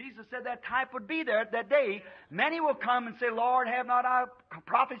 Remember, Jesus said that type would be there at that day. Many will come and say, Lord, have not I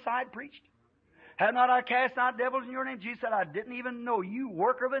prophesied, preached? Have not I cast out devils in your name? Jesus said, I didn't even know you,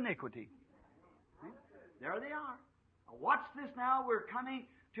 worker of iniquity. There they are. Now watch this now. We're coming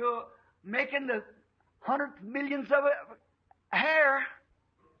to making the hundreds, millions of hair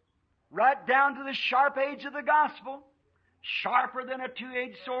right down to the sharp edge of the gospel. Sharper than a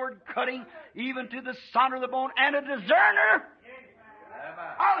two-edged sword, cutting even to the center of the bone, and a discerner.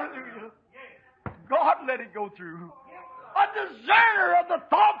 Hallelujah. God let it go through. A discerner of the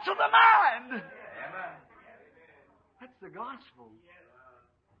thoughts of the mind. That's the gospel.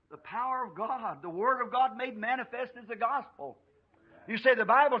 The power of God. The Word of God made manifest is the gospel. You say the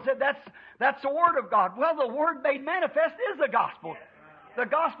Bible said that's the Word of God. Well, the Word made manifest is the gospel. The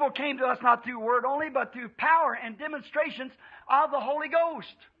gospel came to us not through word only, but through power and demonstrations of the Holy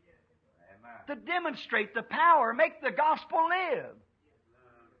Ghost. To demonstrate the power, make the gospel live.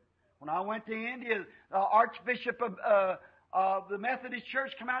 When I went to India, the Archbishop of the Methodist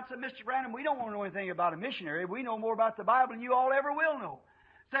Church came out and said, Mr. Branham, we don't want to know anything about a missionary. We know more about the Bible than you all ever will know.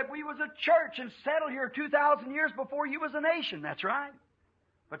 Said we was a church and settled here 2,000 years before you was a nation. That's right.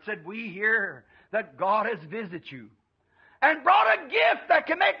 but said, we hear that God has visited you and brought a gift that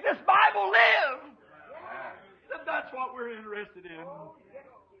can make this Bible live. Said, that's what we're interested in.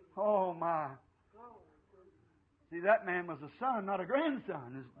 Oh, my. See, that man was a son, not a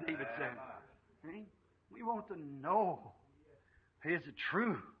grandson, as David said. See? We want to know, is it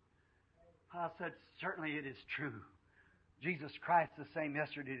true? I said, certainly it is true. Jesus Christ the same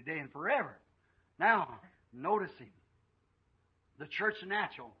yesterday, today, and forever. Now, noticing the church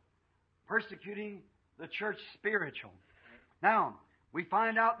natural, persecuting the church spiritual. Now, we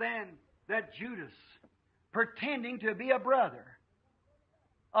find out then that Judas, pretending to be a brother,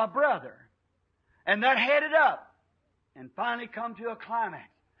 and that headed up and finally come to a climax.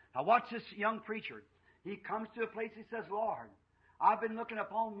 Now watch this young preacher. He comes to a place, he says, Lord, I've been looking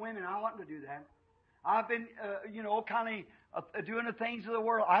upon women. I oughtn't to do that. I've been, kind of doing the things of the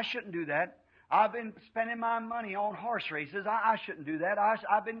world. I shouldn't do that. I've been spending my money on horse races. I shouldn't do that.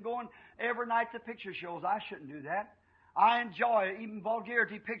 I've been going every night to picture shows. I shouldn't do that. I enjoy even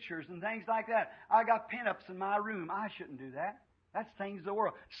vulgarity pictures and things like that. I got pin-ups in my room. I shouldn't do that. That's things of the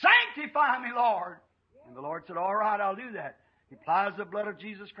world. Sanctify me, Lord. And the Lord said, all right, I'll do that. He applies the blood of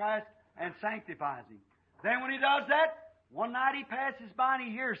Jesus Christ and sanctifies him. Then when he does that, one night he passes by and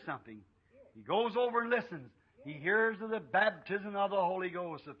he hears something. He goes over and listens. He hears of the baptism of the Holy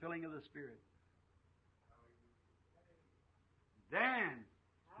Ghost, the filling of the Spirit. Then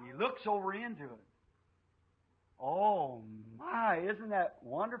he looks over into it. Oh, my, isn't that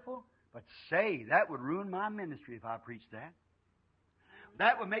wonderful? But say, that would ruin my ministry if I preached that.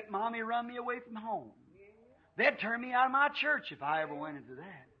 That would make Mommy run me away from home. They'd turn me out of my church if I ever went into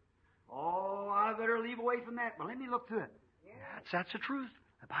that. Oh, I better leave away from that. But let me look through it. That's the truth.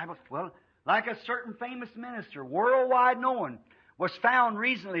 The Bible, well, like a certain famous minister, worldwide known, was found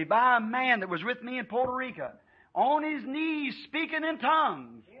recently by a man that was with me in Puerto Rico, on his knees speaking in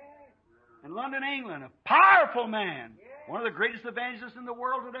tongues in London, England. A powerful man. One of the greatest evangelists in the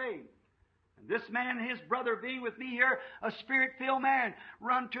world today. And this man and his brother being with me here, a spirit-filled man,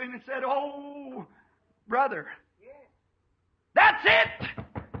 run to him and said, oh, brother, that's it.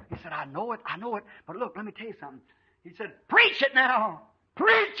 He said, I know it. But look, let me tell you something. He said, preach it now.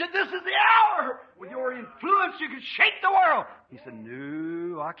 Preach it. This is the hour. With your influence, you can shake the world. He said,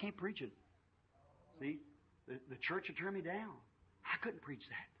 no, I can't preach it. See, the church would turn me down. I couldn't preach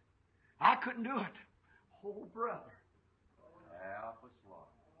that. I couldn't do it. Oh, brother.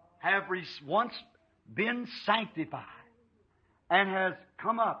 Have once been sanctified and has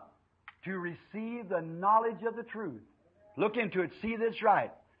come up to receive the knowledge of the truth. Look into it. See this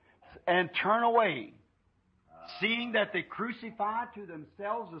right. And turn away, seeing that they crucified to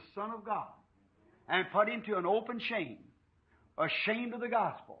themselves the Son of God and put him to an open shame, ashamed of the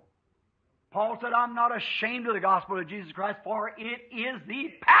gospel. Paul said, I'm not ashamed of the gospel of Jesus Christ, for it is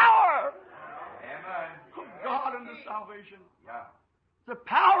the power of God unto salvation. It's the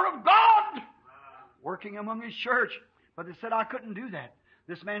power of God working among His church. But they said, I couldn't do that.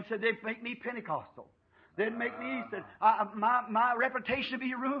 This man said, they'd make me Pentecostal. They'd make me, he said, my reputation would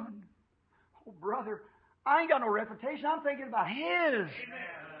be ruined. Oh, brother, I ain't got no reputation. I'm thinking about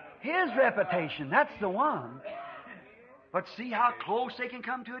His reputation. That's the one. But see how close they can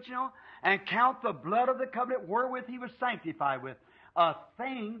come to it, and count the blood of the covenant wherewith He was sanctified with. A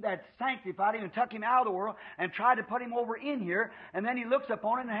thing that sanctified Him and took Him out of the world and tried to put Him over in here, and then He looks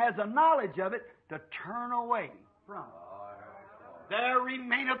upon it and has a knowledge of it to turn away from it. There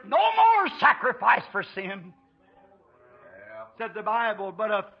remaineth no more sacrifice for sin, said the Bible,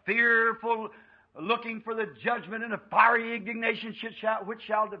 but a fearful looking for the judgment and a fiery indignation which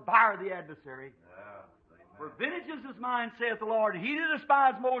shall devour the adversary. For vengeance is mine, saith the Lord. He that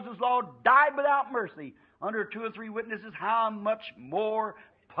despised Moses' law died without mercy. Under 2 or 3 witnesses, how much more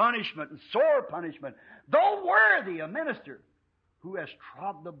punishment and sore punishment, though worthy a minister who has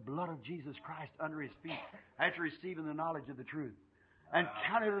trod the blood of Jesus Christ under his feet after receiving the knowledge of the truth and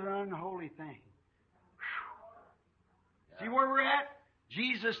counted it an unholy thing. See where we're at?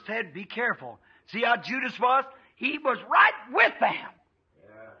 Jesus said, be careful. See how Judas was? He was right with them.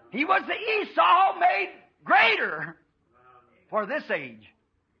 He was the Esau made greater for this age.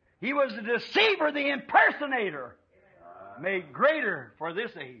 He was the deceiver, the impersonator, made greater for this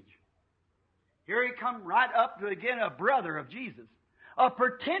age. Here he come right up to, again, a brother of Jesus. A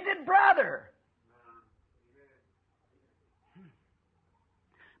pretended brother.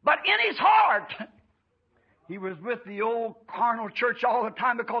 But in his heart, he was with the old carnal church all the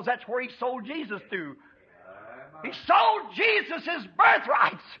time because that's where he sold Jesus to. He sold Jesus his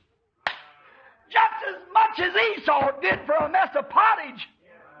birthrights. Just as much as Esau did for a mess of pottage.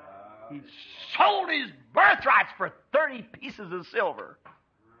 He sold his birthrights for 30 pieces of silver.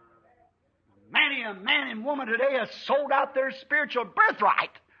 Many a man and woman today has sold out their spiritual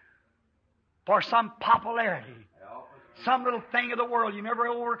birthright for some popularity, some little thing of the world you never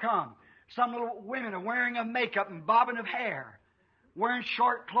overcome. Some little women are wearing a makeup and bobbing of hair, wearing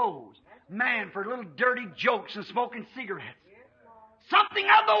short clothes. Man, for little dirty jokes and smoking cigarettes. Something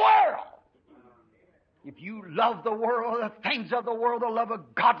of the world. If you love the world, the things of the world, the love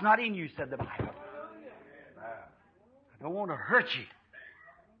of God's not in you, said the Bible. I don't want to hurt you,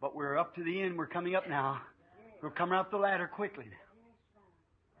 but we're up to the end. We're coming up now. We're coming up the ladder quickly now.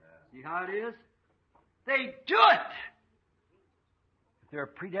 See how it is? They do it. They're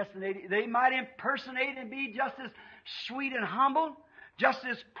predestinated. They might impersonate and be just as sweet and humble, just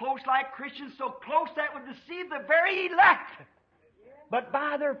as close like Christians, so close that would deceive the very elect. But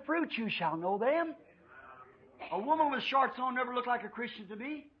by their fruits you shall know them. A woman with shorts on never looked like a Christian to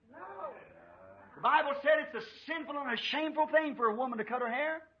me. The Bible said it's a sinful and a shameful thing for a woman to cut her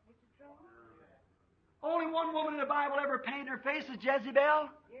hair. Only one woman in the Bible ever painted her face is Jezebel.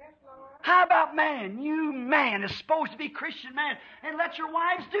 How about man? You man is supposed to be Christian man, and let your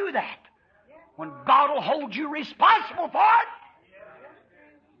wives do that. When God will hold you responsible for it.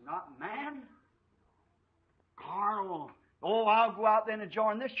 Not man. Carnal. Oh, I'll go out then and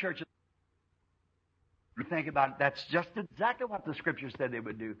join this church. Think about it. That's just exactly what the Scripture said they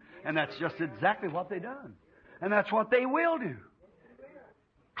would do. And that's just exactly what they done. And that's what they will do.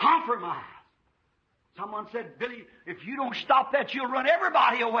 Compromise. Someone said, Billy, if you don't stop that, you'll run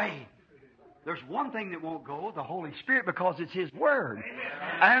everybody away. There's one thing that won't go, the Holy Spirit, because it's His Word.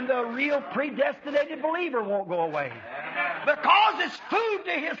 And the real predestinated believer won't go away. Because it's food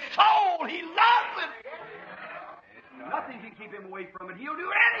to his soul. He loves it. Nothing can keep him away from it. He'll do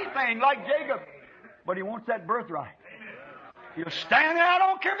anything like Jacob. But he wants that birthright. He'll stand there. I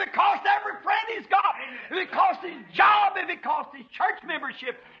don't care if it costs every friend he's got. If it costs his job, if it costs his church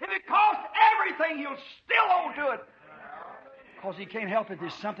membership, if it costs everything, he'll still hold to it. Because he can't help it.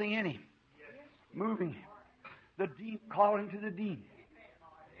 There's something in him. Moving him. The dean, calling to the dean.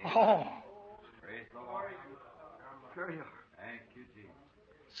 Oh. Praise the Lord. There you are. Thank you, Jesus.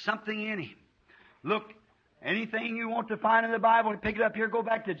 Something in him. Look, anything you want to find in the Bible, pick it up here, go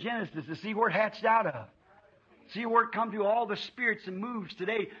back to Genesis to see where it hatched out of. See where it come to all the spirits and moves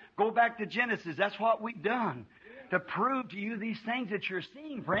today. Go back to Genesis. That's what we've done. To prove to you these things that you're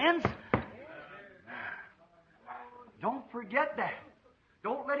seeing, friends. Don't forget that.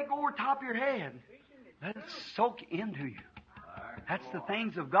 Don't let it go over top of your head. Let it soak into you. That's the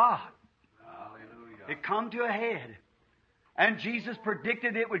things of God. It come to a head. And Jesus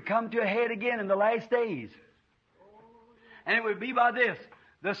predicted it would come to a head again in the last days. And it would be by this,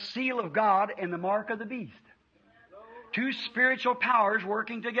 the seal of God and the mark of the beast. Two spiritual powers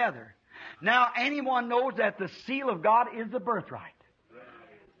working together. Now, anyone knows that the seal of God is the birthright.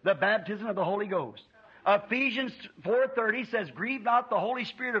 The baptism of the Holy Ghost. Ephesians 4:30 says, grieve not the Holy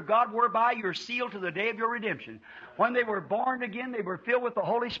Spirit of God, whereby you are sealed to the day of your redemption. When they were born again, they were filled with the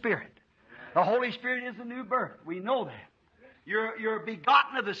Holy Spirit. The Holy Spirit is the new birth. We know that. You're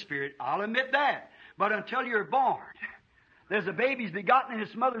begotten of the Spirit. I'll admit that. But until you're born, there's a baby's begotten in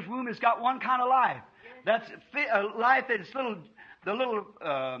its mother's womb. It's got one kind of life. That's a life that's the little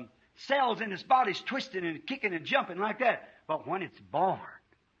cells in its body's twisting and kicking and jumping like that. But when it's born,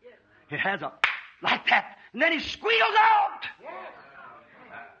 it has a like that. And then he squeals out.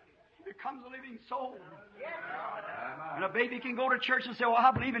 It becomes a living soul. And a baby can go to church and say, well,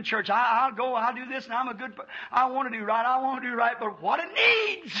 I believe in church. I'll go, I'll do this, and I want to do right, I want to do right. But what it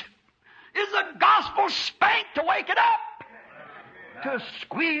needs is a gospel spank to wake it up. To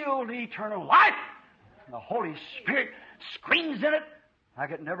squeal the eternal life. And the Holy Spirit screams in it like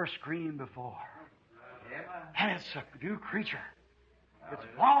it never screamed before. And it's a new creature. It's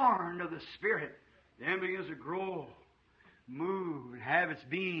born of the Spirit. Then begins to grow, move, and have its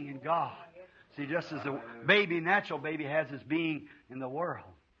being in God. See, just as a baby, natural baby, has its being in the world.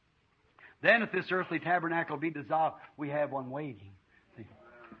 Then if this earthly tabernacle be dissolved, we have one waiting. See,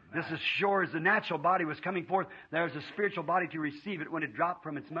 just as sure as the natural body was coming forth, there's a spiritual body to receive it when it dropped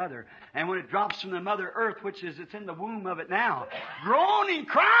from its mother. And when it drops from the mother earth, which is it's in the womb of it now, groaning,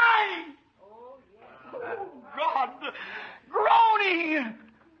 crying. Oh, God, groaning,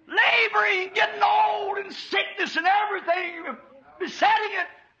 laboring, getting old, and sickness and everything besetting it,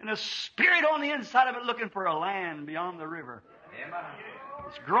 and a spirit on the inside of it looking for a land beyond the river.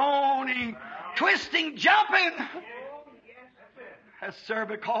 It's groaning, twisting, jumping. Yes, sir,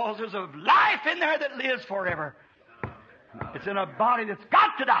 because there's a life in there that lives forever. It's in a body that's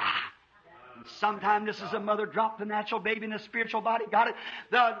got to die. And sometime this is a mother dropped the natural baby in the spiritual body, got it.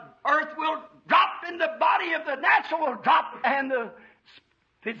 The earth will drop in the body of the natural will drop, and the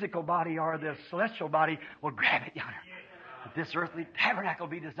physical body or the celestial body will grab it yonder. If this earthly tabernacle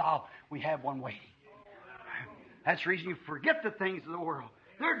be dissolved, we have one waiting. That's the reason you forget the things of the world.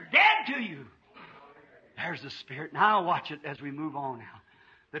 They're dead to you. There's the Spirit. Now watch it as we move on now.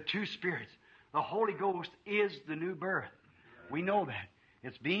 The two spirits. The Holy Ghost is the new birth. We know that.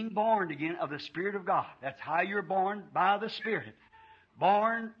 It's being born again of the Spirit of God. That's how you're born, by the Spirit.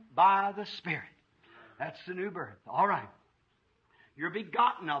 Born by the Spirit. That's the new birth. All right. You're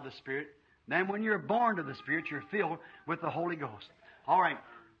begotten of the Spirit. Then when you're born of the Spirit, you're filled with the Holy Ghost. All right.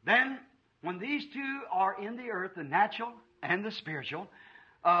 Then, when these two are in the earth, the natural and the spiritual,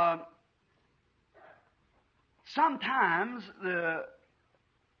 sometimes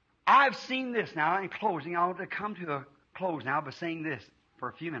I've seen this now. In closing, I want to come to a close now by saying this for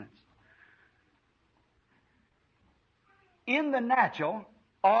a few minutes. In the natural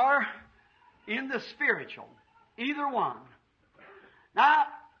or in the spiritual, either one. Now,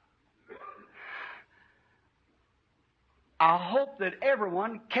 I hope that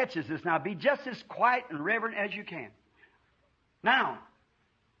everyone catches this now. Be just as quiet and reverent as you can. Now,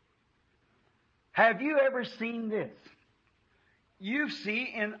 have you ever seen this? You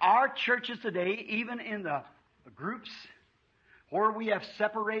see in our churches today, even in the groups where we have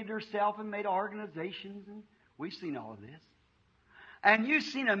separated ourselves and made organizations, and we've seen all of this. And you've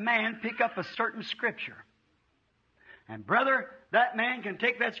seen a man pick up a certain scripture. And brother, that man can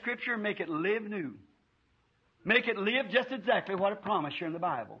take that scripture and make it live new. Make it live just exactly what it promised here in the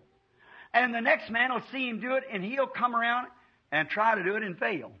Bible. And the next man will see him do it, and he'll come around and try to do it and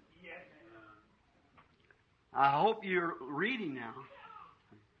fail. I hope you're reading now.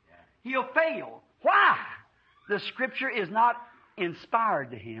 He'll fail. Why? The Scripture is not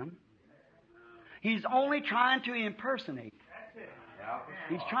inspired to him. He's only trying to impersonate.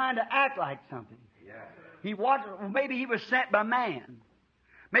 He's trying to act like something. Maybe he was sent by man.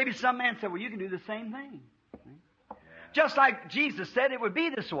 Maybe some man said, well, you can do the same thing. Just like Jesus said it would be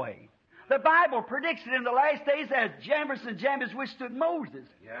this way. The Bible predicts it in the last days as Jambres and Jambres withstood Moses.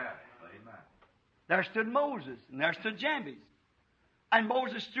 There stood Moses, and there stood Jambres. And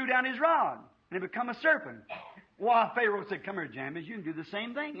Moses threw down his rod, and it became a serpent. Well, Pharaoh said, come here, Jambres, you can do the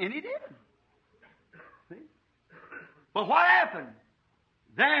same thing. And he did. See? But what happened?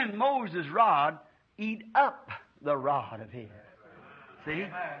 Then Moses' rod eat up the rod of his. See?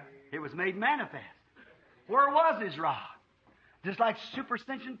 It was made manifest. Where was his rod? Just like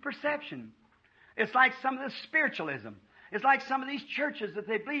superstition perception. It's like some of the spiritualism. It's like some of these churches that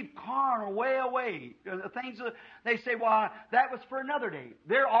they believe carnal way away. The things that they say, well, that was for another day.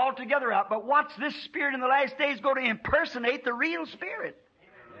 They're all together out. But what's this spirit in the last days going to impersonate the real spirit?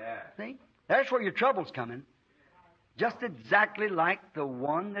 See? That's where your trouble's coming. Just exactly like the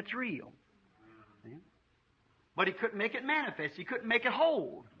one that's real. See? But he couldn't make it manifest. He couldn't make it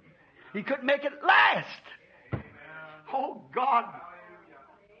hold. He couldn't make it last. Oh, God.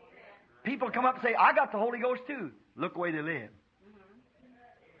 People come up and say, I got the Holy Ghost too. Look the way they live.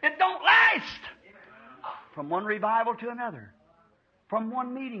 It don't last. From one revival to another. From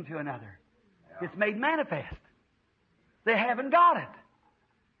one meeting to another. It's made manifest. They haven't got it.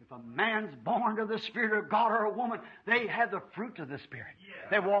 If a man's born of the Spirit of God or a woman, they have the fruit of the Spirit.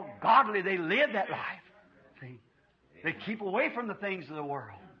 They walk godly. They live that life. See? They keep away from the things of the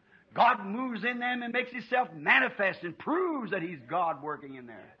world. God moves in them and makes Himself manifest and proves that He's God working in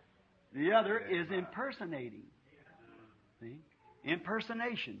there. The other is impersonating. See?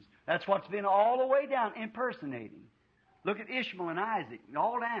 Impersonations. That's what's been all the way down, impersonating. Look at Ishmael and Isaac,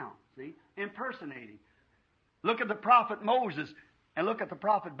 all down. See? Impersonating. Look at the prophet Moses and look at the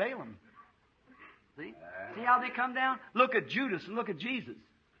prophet Balaam. See? See how they come down? Look at Judas and look at Jesus.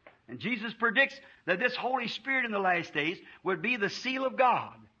 And Jesus predicts that this Holy Spirit in the last days would be the seal of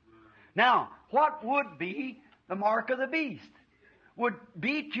God. Now, what would be the mark of the beast? Would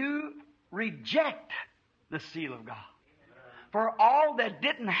be to reject the seal of God. For all that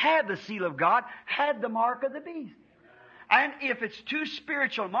didn't have the seal of God had the mark of the beast. And if it's two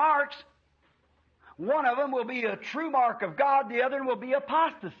spiritual marks, one of them will be a true mark of God, the other will be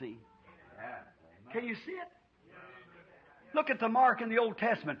apostasy. Can you see it? Look at the mark in the Old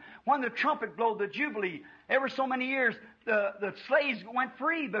Testament. When the trumpet blew, the Jubilee, ever so many years, the slaves went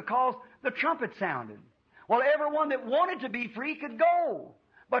free because the trumpet sounded. Well, everyone that wanted to be free could go.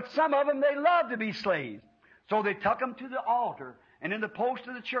 But some of them, they loved to be slaves. So they took them to the altar and in the post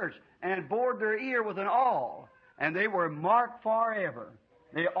of the church and bored their ear with an awl. And they were marked forever.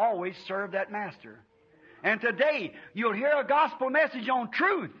 They always served that master. And today, you'll hear a gospel message on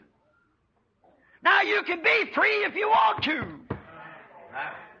truth. Now you can be free if you want to.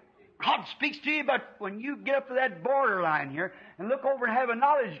 God speaks to you, but when you get up to that borderline here and look over and have a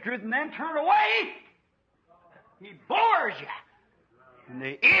knowledge of truth and then turn away, He bores you in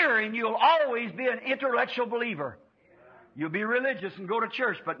the ear, and you'll always be an intellectual believer. You'll be religious and go to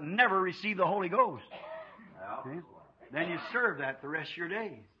church, but never receive the Holy Ghost. Okay? Then you serve that the rest of your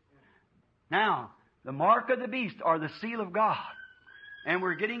days. Now, the mark of the beast or the seal of God. And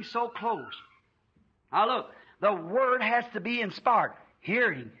we're getting so close. Now look, the Word has to be inspired.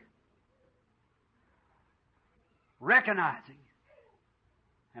 Hearing. Recognizing.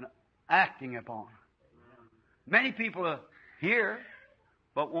 And acting upon. Many people hear,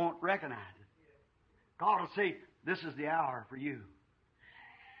 but won't recognize it. God will say, this is the hour for you.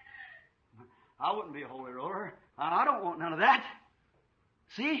 I wouldn't be a holy roller. I don't want none of that.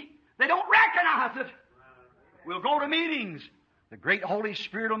 See? They don't recognize it. We'll go to meetings. The great Holy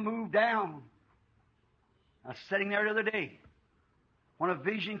Spirit will move down. I was sitting there the other day when a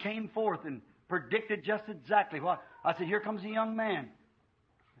vision came forth and predicted just exactly what. I said, here comes a young man.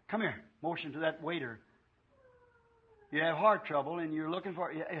 Come here. Motion to that waiter. You have heart trouble and you're looking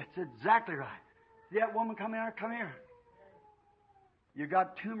for... It's exactly right. See that woman come here? Come here. You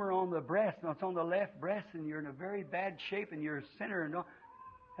got tumor on the breast. No, it's on the left breast, and you're in a very bad shape, and you're a sinner. And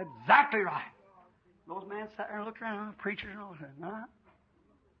exactly right. Those men sat there and looked around, preachers and all that. Nah.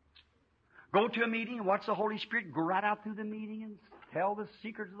 Go to a meeting and watch the Holy Spirit go right out through the meeting and tell the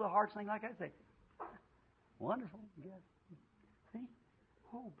secrets of the hearts, things like that. Say, wonderful. Yes. See?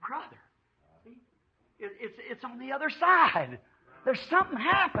 Oh, brother. See? It's on the other side. There's something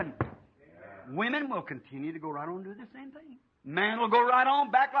happened. Women will continue to go right on and do the same thing. Man will go right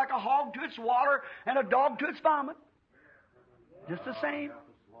on back like a hog to its water and a dog to its vomit. Just the same.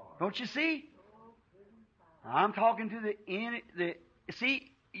 Don't you see? I'm talking to the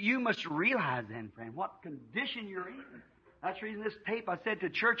see, you must realize then, friend, what condition you're in. That's the reason this tape I said to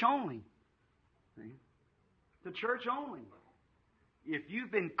church only. See? To church only. If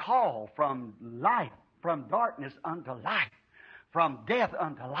you've been called from life, from darkness unto life, from death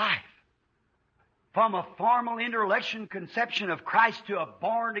unto life, from a formal intellectual conception of Christ to a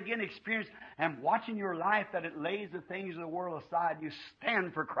born-again experience, and watching your life that it lays the things of the world aside, you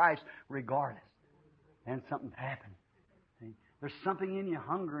stand for Christ regardless. And something's happened. See? There's something in you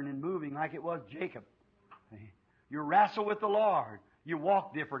hungering and moving like it was Jacob. See? You wrestle with the Lord. You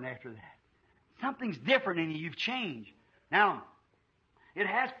walk different after that. Something's different in you. You've changed. Now, it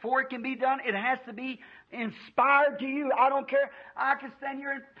has, before it can be done, it has to be inspired to you. I don't care. I could stand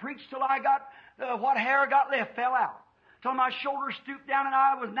here and preach till I got, what hair I got left fell out. Till my shoulders stooped down and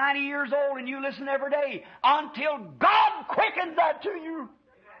I was 90 years old, and you listen every day until God quickens that to you.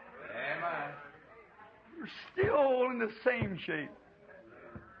 Amen. You're still in the same shape.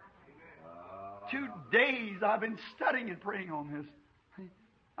 2 days I've been studying and praying on this.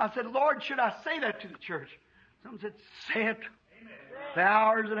 I said, Lord, should I say that to the church? Someone said, say it. The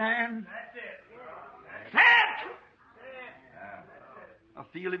hour's at hand. Say it. I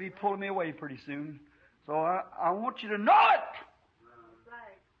feel he'll be pulling me away pretty soon. So I want you to know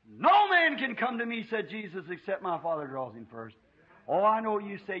it. No man can come to me, said Jesus, except my Father draws him first. Oh, I know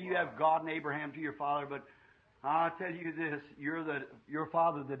you say you have God and Abraham to your father, but I'll tell you this, your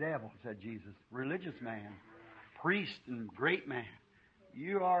father the devil, said Jesus. Religious man, priest and great man.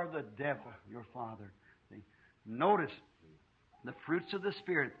 You are the devil, your father. See? Notice the fruits of the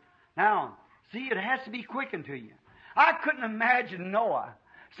Spirit. Now, see, it has to be quickened to you. I couldn't imagine Noah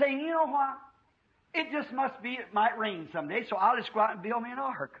saying, you know what? It just must be, it might rain someday, so I'll just go out and build me an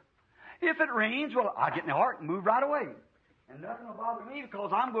ark. If it rains, well, I'll get in the ark and move right away. And nothing will bother me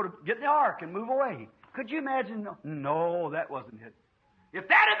because I'm going to get in the ark and move away. Could you imagine? No, that wasn't it. If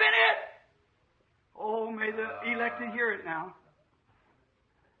that had been it, oh, may the elected hear it now.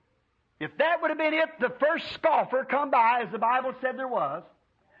 If that would have been it, the first scoffer come by, as the Bible said there was,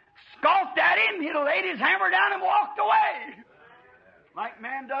 scoffed at him, he'd have laid his hammer down and walked away. Like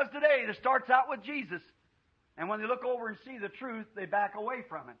man does today. It starts out with Jesus. And when they look over and see the truth, they back away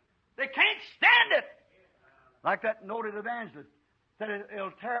from it. They can't stand it. Like that noted evangelist said,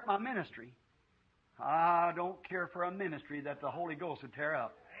 it'll tear up my ministry. I don't care for a ministry that the Holy Ghost would tear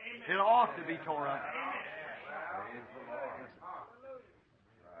up. It ought to be tore up.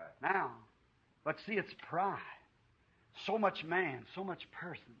 Now, but see, it's pride. So much man, so much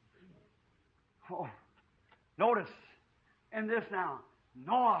person. Oh, notice in this now,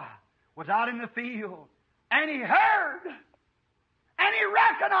 Noah was out in the field, and he heard, and he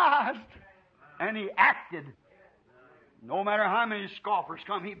recognized, and he acted. No matter how many scoffers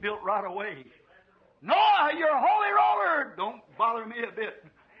come, he built right away. Noah, you're a holy roller. Don't bother me a bit.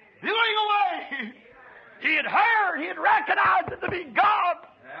 Building away. He had heard, he had recognized it to be God.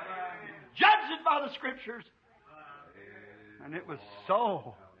 Judge it by the Scriptures. And it was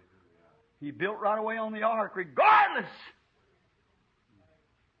so. He built right away on the ark, regardless.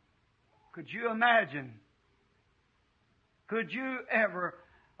 Could you imagine? Could you ever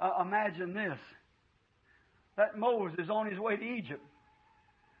imagine this? That Moses on his way to Egypt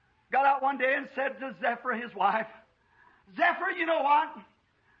got out one day and said to Zephyr, his wife, Zephyr, you know what?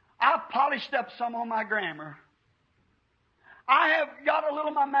 I've polished up some on my grammar. I have got a little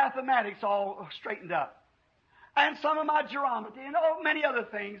of my mathematics all straightened up. And some of my geometry and many other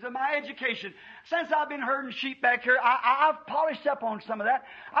things and my education. Since I've been herding sheep back here, I've polished up on some of that.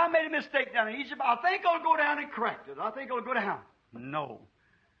 I made a mistake down in Egypt. I think I'll go down and correct it. I think I'll go down. No.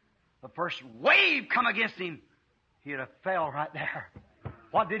 The first wave come against him, he'd have fell right there.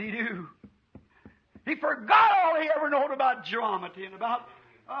 What did he do? He forgot all he ever known about geometry and about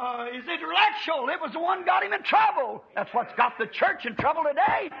his intellectual. It was the one got him in trouble. That's what's got the church in trouble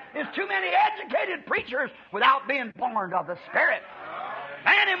today, is too many educated preachers without being born of the Spirit.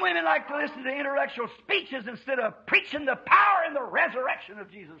 Men and women like to listen to intellectual speeches instead of preaching the power and the resurrection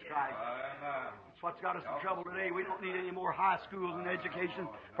of Jesus Christ. That's what's got us in trouble today. We don't need any more high schools and education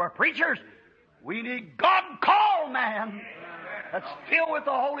for preachers. We need God-called man that's filled with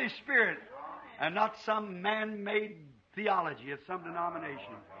the Holy Spirit and not some man-made theology of some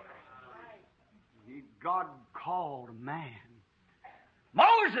denomination. God called man.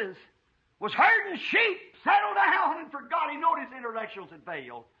 Moses was herding sheep, settled down, and forgot. He knowed his intellectuals had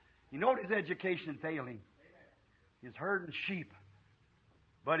failed. He knowed his education had failed him. He was herding sheep,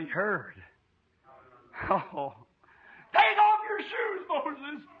 but he heard. Oh, take off your shoes,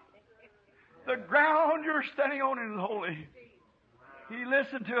 Moses. The ground you're standing on is holy. He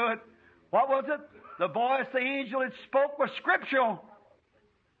listened to it. What was it? The voice the angel had spoke was scriptural.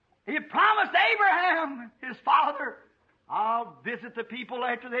 He had promised Abraham, his father, I'll visit the people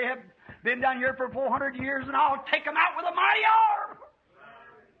after they have been down here for 400 years, and I'll take them out with a mighty arm.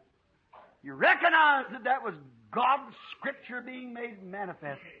 You recognize that that was God's scripture being made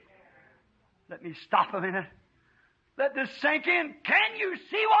manifest. Let me stop a minute. Let this sink in. Can you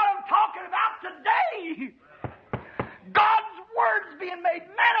see what I'm talking about today? God's Word's being made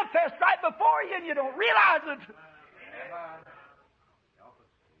manifest right before you, and you don't realize it.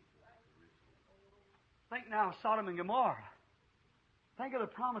 Think now of Sodom and Gomorrah. Think of the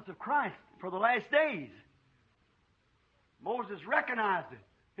promise of Christ for the last days. Moses recognized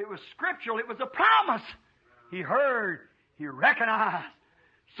it. It was scriptural. It was a promise. He heard. He recognized.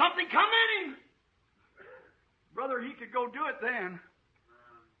 Something come in him. Brother, he could go do it then.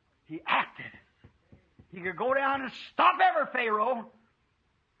 He acted. He could go down and stop every Pharaoh.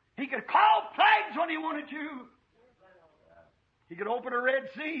 He could call plagues when he wanted to. He could open a Red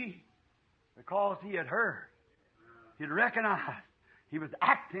Sea because he had heard. He'd recognized. He was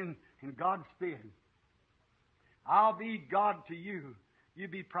acting in God's Spirit. I'll be God to you. You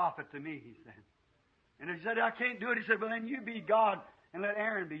be prophet to me, he said. And if he said, I can't do it, he said, well, then you be God and let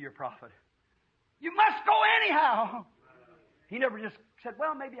Aaron be your prophet. You must go anyhow. He never just said,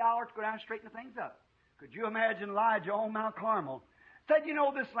 well, maybe I ought to go down and straighten things up. Could you imagine Elijah on Mount Carmel? Said, you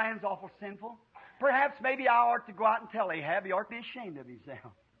know, this land's awful sinful. Perhaps maybe I ought to go out and tell Ahab he ought to be ashamed of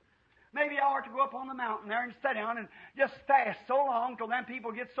himself. Maybe I ought to go up on the mountain there and sit down and just fast so long till them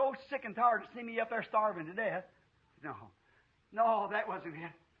people get so sick and tired to see me up there starving to death. No, that wasn't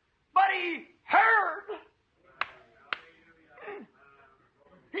it. But he heard.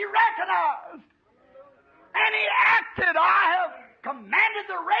 He recognized. And he acted. I have commanded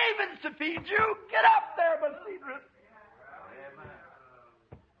the ravens to feed you. Get up there, Bethesda.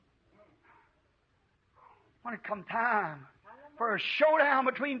 When it come time for a showdown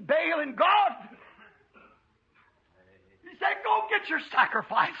between Baal and God, he said, go get your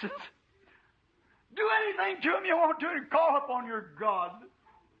sacrifices. Do anything to them you want to and call upon your God.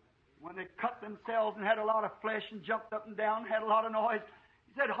 When they cut themselves and had a lot of flesh and jumped up and down, had a lot of noise,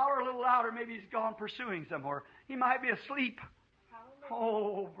 he said, holler a little louder. Maybe he's gone pursuing somewhere. He might be asleep.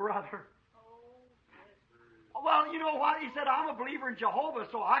 Oh, brother. Well, you know what? He said, I'm a believer in Jehovah,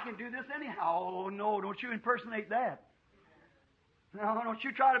 so I can do this anyhow. Oh, no, don't you impersonate that. No, don't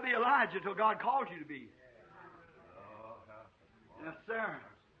you try to be Elijah till God calls you to be. Yes, sir.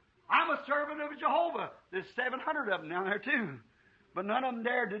 I'm a servant of Jehovah. There's 700 of them down there, too. But none of them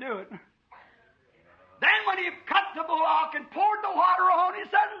dared to do it. Then when he cut the bullock and poured the water on, he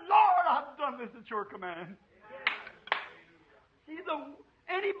said, Lord, I've done this at your command. See,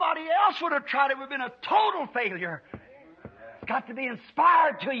 anybody else would have tried it. It would have been a total failure. It's got to be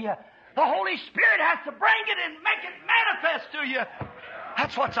inspired to you. The Holy Spirit has to bring it and make it manifest to you.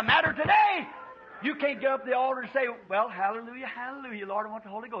 That's what's the matter today. You can't get up the altar and say, well, hallelujah, hallelujah, Lord, I want the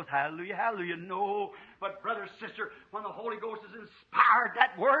Holy Ghost. Hallelujah, hallelujah. No. But brother, sister, when the Holy Ghost has inspired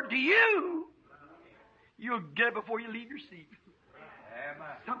that word to you, you'll get it before you leave your seat. Amen.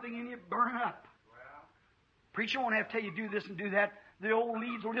 Something in you burn up. Preacher won't have to tell you do this and do that. The old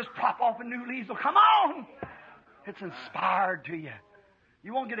leaves will just pop off and new leaves will come on. It's inspired to you.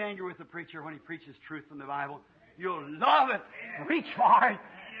 You won't get angry with the preacher when he preaches truth from the Bible. You'll love it. Reach for it.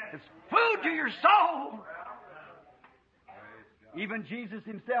 It's food to your soul. Even Jesus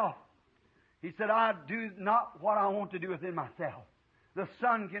himself, he said, I do not what I want to do within myself. The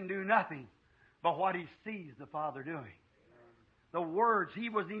Son can do nothing but what he sees the Father doing. The words, he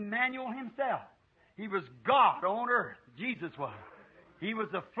was Emmanuel himself. He was God on earth. Jesus was. He was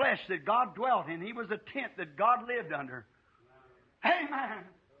the flesh that God dwelt in. He was a tent that God lived under. Amen.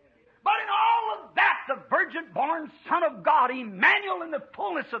 But in all of that, the virgin-born Son of God, Emmanuel in the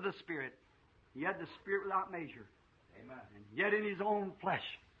fullness of the Spirit, he had the Spirit without measure. Amen. And yet in his own flesh,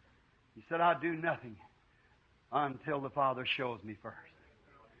 he said, I do nothing until the Father shows me first.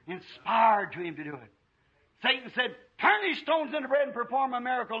 Inspired to him to do it. Satan said, turn these stones into bread and perform a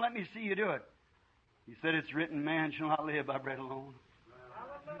miracle. Let me see you do it. He said, it's written, man shall not live by bread alone.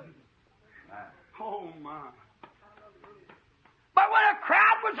 Oh, my. But when a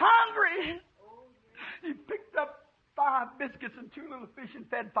crowd was hungry, he picked up 5 biscuits and 2 little fish and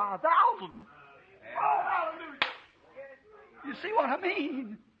fed 5,000. Oh, hallelujah. You see what I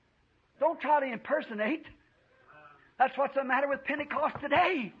mean? Don't try to impersonate. That's what's the matter with Pentecost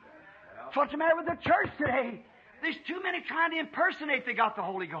today. That's what's the matter with the church today. There's too many trying to impersonate they got the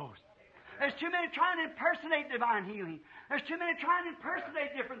Holy Ghost. There's too many trying to impersonate divine healing. There's too many trying to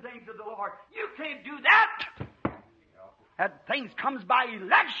impersonate different things of the Lord. You can't do that. That things comes by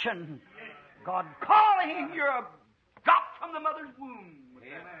election. God calling, you're a got from the mother's womb.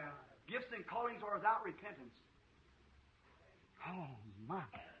 Amen. Gifts and callings are without repentance. Oh, my.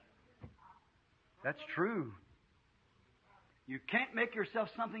 That's true. You can't make yourself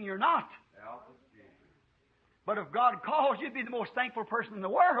something you're not. But if God calls you, you'd be the most thankful person in the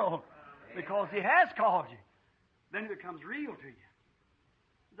world because He has called you. Then it becomes real to you.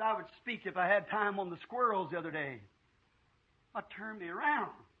 As I would speak if I had time on the squirrels the other day. I turned me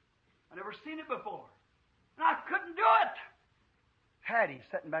around. I never seen it before. And I couldn't do it. Patty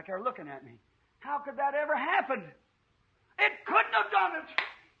sitting back there looking at me. How could that ever happen? It couldn't have done it.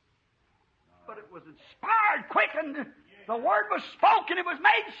 But it was inspired, quickened. The Word was spoken. It was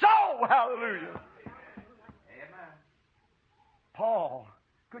made so. Hallelujah. Amen. Paul,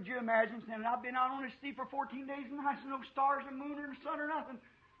 could you imagine saying, I've been out on the sea for 14 days and nights, and no stars or moon or sun or nothing.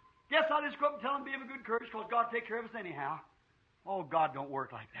 Guess I'll just go up and tell him, be of a good courage, because God will take care of us anyhow. Oh, God don't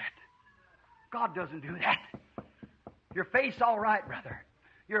work like that. God doesn't do that. Your faith's all right, brother.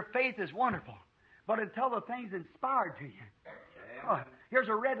 Your faith is wonderful. But until the thing's inspired to you. Oh, here's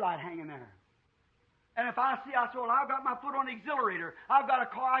a red light hanging there. And if I say, well, I've got my foot on the exhilarator. I've got a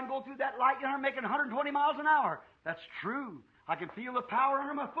car. I can go through that light. You know, I'm making 120 miles an hour. That's true. I can feel the power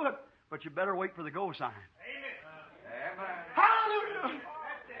under my foot. But you better wait for the go sign. Amen. Hallelujah.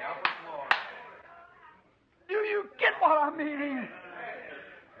 Help us, Lord. Do you get what I mean?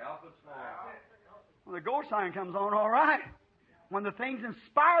 Help us, Lord. When the go sign comes on, all right. When the thing's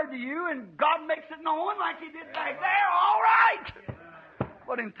inspired to you and God makes it known like He did back there, all right.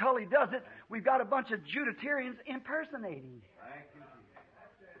 But until He does it, we've got a bunch of Judatarians impersonating. Thank you.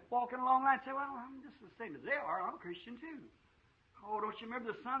 Walking along and say, well, I'm just the same as they are. I'm a Christian too. Oh, don't you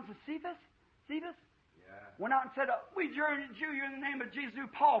remember the sons of Cephas? Yeah. Went out and said, we journey to you in the name of Jesus. Who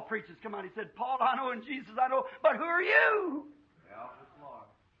Paul preaches. Come on, he said, Paul I know and Jesus I know, but who are you? Help us, Lord.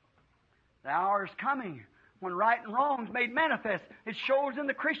 The hour is coming when right and wrong is made manifest. It shows in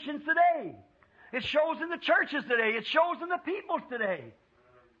the Christians today. It shows in the churches today. It shows in the peoples today.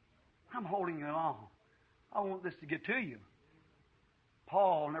 I'm holding you along. I want this to get to you.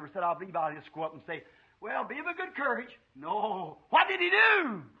 Paul never said, I'll believe I'll just go up and say, well, be of a good courage. No. What did he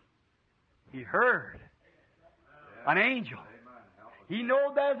do? He heard an angel. He knew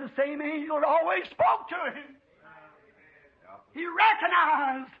that was the same angel that always spoke to him. He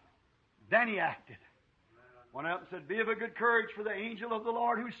recognized. Then he acted. Went up and said, be of a good courage, for the angel of the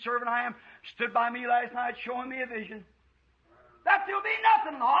Lord whose servant I am stood by me last night showing me a vision. That there'll be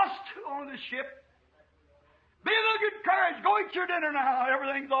nothing lost on the ship. Be of a good courage. Go eat your dinner now.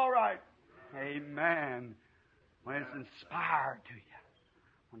 Everything's all right. Amen. When it's inspired to you.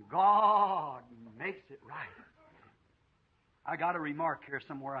 When God makes it right. I got a remark here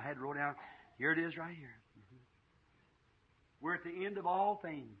somewhere I had wrote down. Here it is right here. We're at the end of all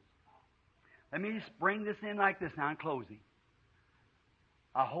things. Let me just bring this in like this now in closing.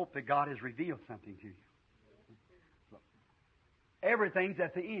 I hope that God has revealed something to you. Everything's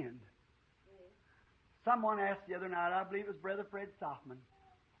at the end. Someone asked the other night, I believe it was Brother Fred Softman.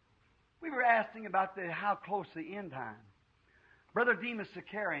 We were asking about how close the end time. Brother Demas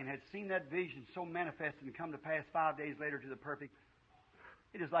Sakarian had seen that vision so manifested and come to pass 5 days later to the perfect.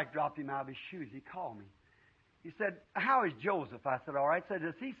 It just like dropped him out of his shoes. He called me. He said, how is Joseph? I said, all right. He said,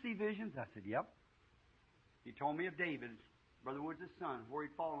 does he see visions? I said, yep. He told me of David, Brother Woods' son, where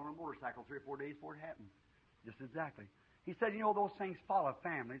he'd fallen on a motorcycle 3 or 4 days before it happened. Just exactly. He said, you know, those things follow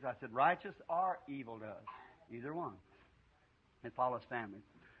families. I said, righteous or evil does. Either one. It follows families.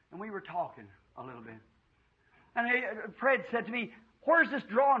 And we were talking a little bit. And Fred said to me, where's this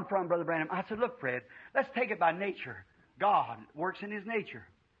drawn from, Brother Branham? I said, look, Fred, let's take it by nature. God works in His nature.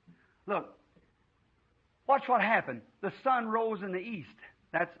 Look, watch what happened. The sun rose in the east.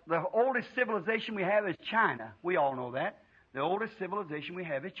 That's the oldest civilization we have is China. We all know that. The oldest civilization we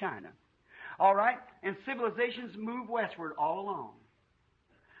have is China. All right? And civilizations move westward all along.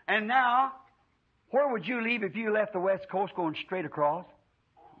 And now, where would you leave if you left the west coast going straight across?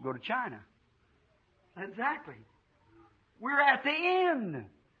 Go to China. Exactly. We're at the end.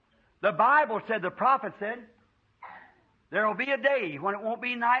 The Bible said, the prophet said, there will be a day when it won't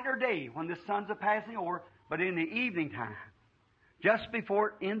be night or day, when the suns are passing over, but in the evening time, just before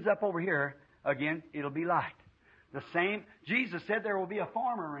it ends up over here, again, it'll be light. The same, Jesus said there will be a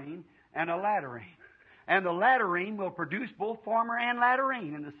former rain and a latter rain. And the latter rain will produce both former and latter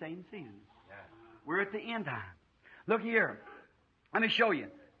rain in the same season. Yeah. We're at the end time. Look here. Let me show you.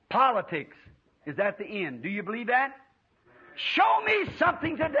 Politics is at the end. Do you believe that? Show me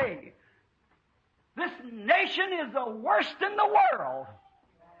something today. This nation is the worst in the world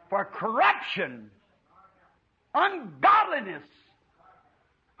for corruption, ungodliness.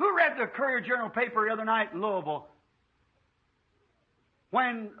 Who read the Courier-Journal paper the other night in Louisville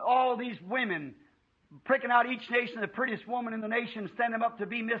when all these women pricking out each nation, the prettiest woman in the nation, stand them up to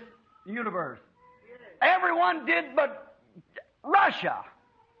be Miss Universe? Everyone did but Russia.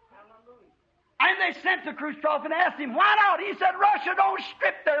 And they sent to Khrushchev and asked him, why not? He said, Russia don't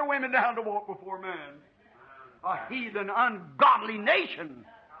strip their women down to walk before men. A heathen, ungodly nation,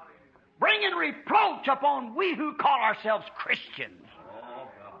 bringing reproach upon we who call ourselves Christians.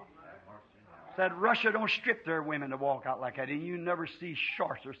 Said Russia don't strip their women to walk out like that. And you never see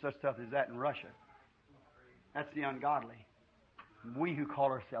shorts or such stuff as that in Russia. That's the ungodly. We who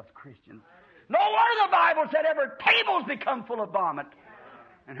call ourselves Christians. No wonder the Bible said every table's become full of vomit.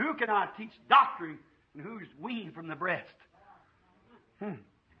 And who can I teach doctrine and who's weaned from the breast?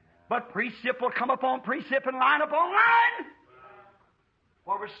 But precept will come upon precept and line upon line.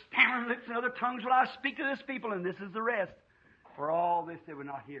 For with stammering lips and other tongues will I speak to this people, and this is the rest. For all this they would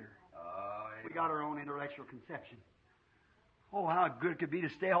not hear. We got our own intellectual conception. Oh, how good it could be to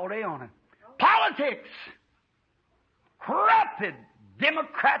stay all day on it. Politics! Corrupted!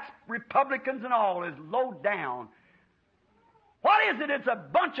 Democrats, Republicans, and all is low down. What is it? It's a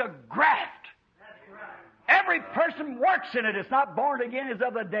bunch of graft. Every person works in it. It's not born again. It's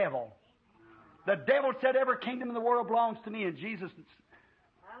of the devil. The devil said every kingdom in the world belongs to me, and Jesus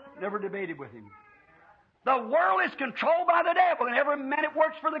never debated with him. The world is controlled by the devil, and every man it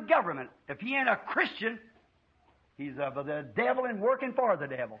works for the government. If he ain't a Christian, he's of the devil and working for the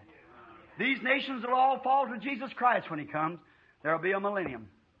devil. These nations will all fall to Jesus Christ when He comes. There will be a millennium.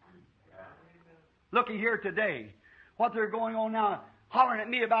 Looky here today. What they're going on now, hollering at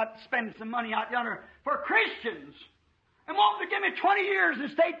me about spending some money out yonder for Christians and wanting to give me 20 years in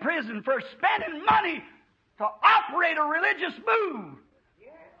state prison for spending money to operate a religious move.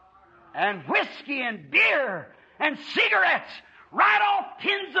 And whiskey and beer and cigarettes write off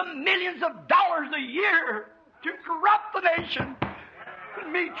tens of millions of dollars a year to corrupt the nation.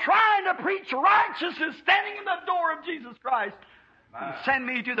 And me trying to preach righteousness standing in the door of Jesus Christ and send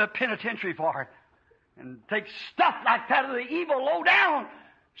me to the penitentiary for it. And take stuff like that of the evil low down,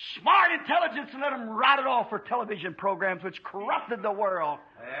 smart intelligence, and let them write it off for television programs which corrupted the world.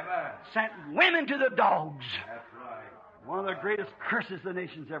 Amen. Sent women to the dogs. That's right. One of the greatest curses the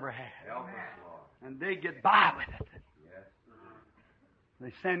nation's ever had. Help us, Lord. And they get by with it. Yes.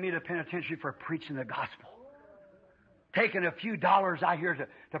 They send me to penitentiary for preaching the gospel. Taking a few dollars out here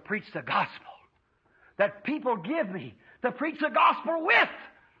to preach the gospel. That people give me to preach the gospel with.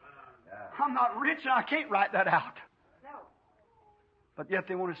 I'm not rich and I can't write that out. No. But yet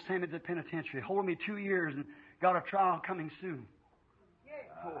they want to send me to the penitentiary. Hold me 2 years and got a trial coming soon. Yes.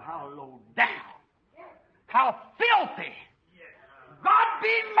 Oh, how low down. Yes. How filthy. Yes. God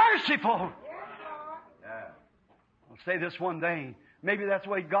be merciful. Yes. I'll say this one thing. Maybe that's the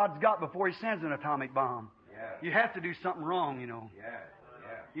way God's got before He sends an atomic bomb. Yes. You have to do something wrong, you know. Yes.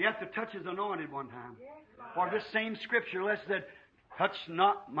 You have to touch His anointed one time. For this same Scripture, Les said, touch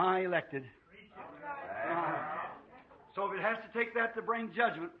not my elected. So if it has to take that to bring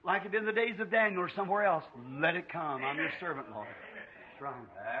judgment, like it did in the days of Daniel or somewhere else, let it come. I'm your servant, Lord. That's right.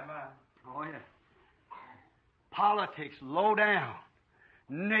 Amen. Oh, yeah. Politics, low down.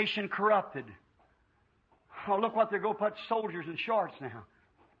 Nation corrupted. Oh, look what they go put soldiers in shorts now.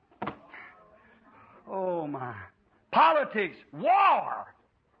 Oh, my. Politics, war.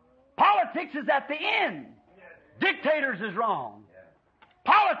 Politics is at the end. Dictators is wrong.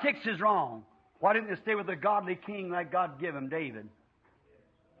 Politics is wrong. Why didn't they stay with a godly king like God gave him, David?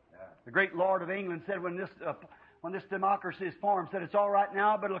 The great Lord of England said when this democracy is formed, said it's all right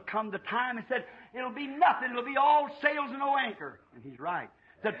now, but it'll come the time. He said it'll be nothing. It'll be all sails and no anchor. And he's right.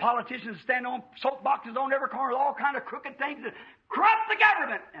 Said politicians stand on soapboxes on every corner with all kind of crooked things that corrupt the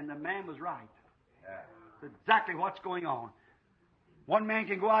government. And the man was right. That's exactly what's going on. One man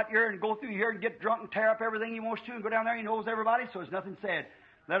can go out here and go through here and get drunk and tear up everything he wants to and go down there. He knows everybody, so there's nothing said.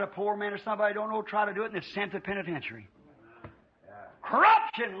 Let a poor man or somebody don't know try to do it, and they're sent to the penitentiary.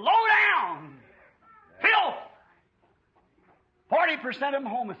 Corruption, low down, filth. 40% of them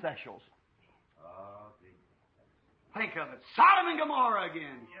homosexuals. Think of it. Sodom and Gomorrah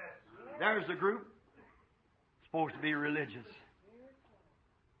again. There's a group supposed to be religious.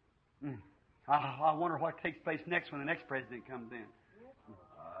 I wonder what takes place next when the next president comes in.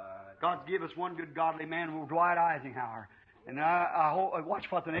 God's give us one good godly man, Dwight Eisenhower. And I hope,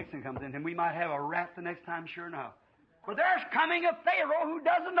 watch what the next one comes in, and we might have a rat the next time, sure enough. But there's coming a Pharaoh who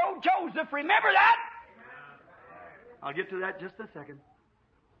doesn't know Joseph. Remember that? I'll get to that just a second.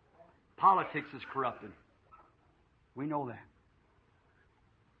 Politics is corrupted. We know that.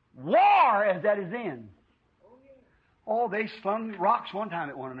 War is at his end. Oh, they slung rocks one time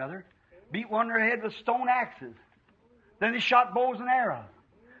at one another, beat one in their head with stone axes. Then they shot bows and arrows.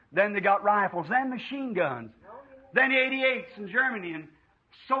 Then they got rifles, then machine guns. Then the 88s in Germany, and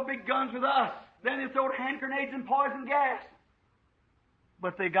so big guns with us. Then they throw hand grenades and poison gas.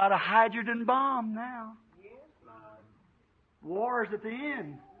 But they got a hydrogen bomb now. War's at the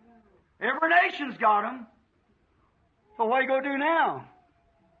end. Every nation's got them. So what are you going to do now?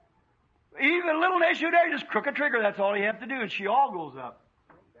 Even a little nation today, just crook a trigger. That's all you have to do, and she all goes up.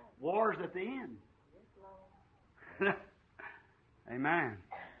 War's at the end. Amen.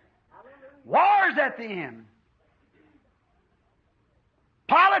 War's at the end.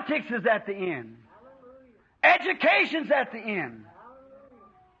 Politics is at the end. Education's at the end.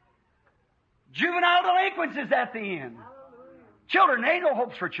 Juvenile delinquency is at the end. Children, there ain't no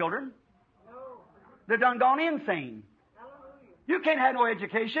hopes for children. They're done gone insane. You can't have no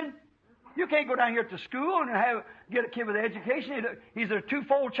education. You can't go down here to school and get a kid with education. He's a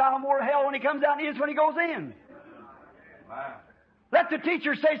twofold child more of hell when he comes out and is when he goes in. Let the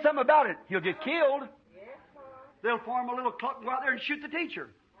teacher say something about it. He'll get killed. They'll form a little club and go out there and shoot the teacher.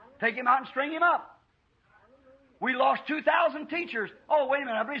 Take him out and string him up. We lost 2,000 teachers. Oh, wait a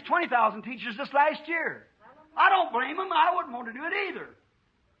minute. I believe 20,000 teachers this last year. I don't blame them. I wouldn't want to do it either.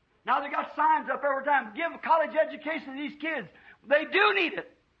 Now they got signs up every time. Give a college education to these kids. They do need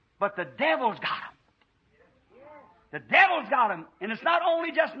it. But the devil's got them. The devil's got them. And it's not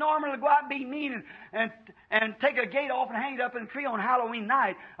only just normal to go out and be mean and take a gate off and hang it up in a tree on Halloween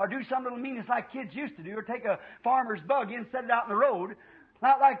night or do some little meanness like kids used to do or take a farmer's buggy and set it out in the road.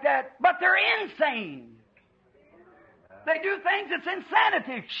 Not like that. But they're insane. They do things that's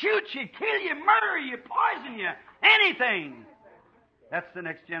insanity. Shoot you, kill you, murder you, poison you, anything. That's the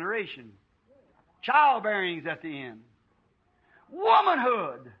next generation. Childbearing's at the end.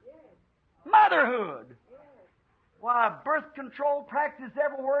 Womanhood. Motherhood. Why, birth control practice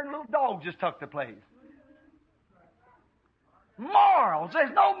everywhere and little dogs just took the place. Morals.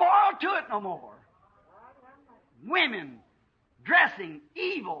 There's no moral to it no more. Women dressing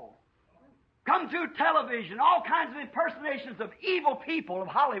evil. Come through television, all kinds of impersonations of evil people of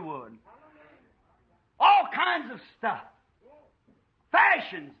Hollywood. All kinds of stuff.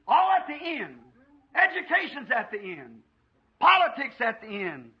 Fashions, all at the end. Education's at the end. Politics at the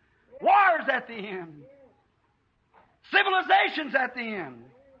end. War's at the end. Civilization's at the end.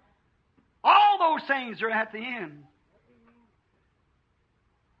 All those things are at the end.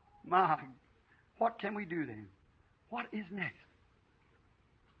 My, what can we do then? What is next?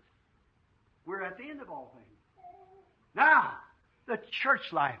 We're at the end of all things. Now, the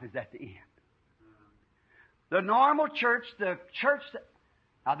church life is at the end. The normal church,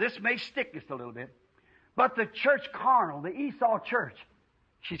 now this may stick just a little bit, but the church carnal, the Esau church,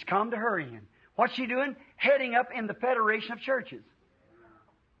 she's come to her end. What's she doing? Heading up in the Federation of Churches.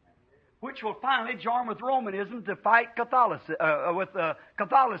 which will finally join with Romanism to fight Catholicism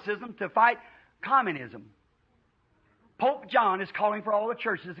to fight communism. Pope John is calling for all the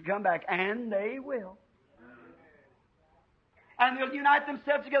churches to come back, and they will. And they'll unite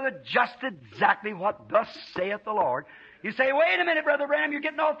themselves together just exactly what thus saith the Lord. You say, wait a minute, Brother Branham, you're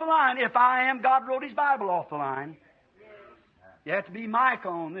getting off the line. If I am, God wrote His Bible off the line. You have to be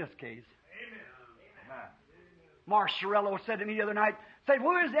Michael in this case. Marshall said to me the other night, said,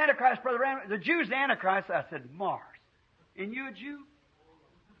 who is the Antichrist, Brother Branham? The Jew's the Antichrist. I said, Mars. And you a Jew?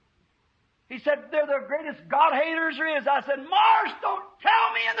 He said, they're the greatest God haters there is. I said, Mars, don't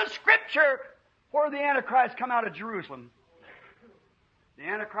tell me in the Scripture where the Antichrist come out of Jerusalem. The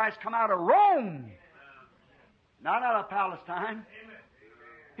Antichrist come out of Rome, not out of Palestine.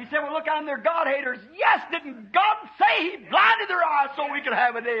 He said, well, look on their God haters. Yes, didn't God say He blinded their eyes so we could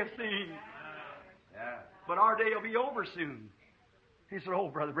have a day of seeing? Yeah. But our day will be over soon. He said, oh,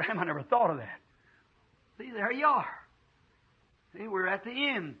 Brother Branham, I never thought of that. See, there you are. See, we're at the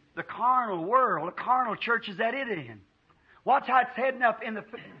end. The carnal world, the carnal church is at its end. Watch how it's heading up in the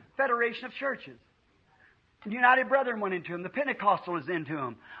Federation of Churches. The United Brethren went into them. The Pentecostal is into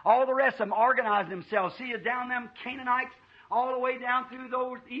them. All the rest of them organized themselves. See, down them Canaanites, all the way down through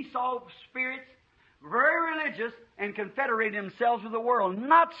those Esau spirits, very religious, and confederated themselves with the world.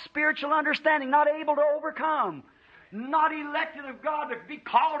 Not spiritual understanding, not able to overcome, not elected of God to be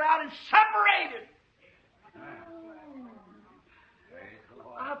called out and separated.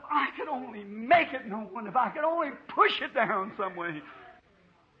 If I could only make it known, if I could only push it down some way.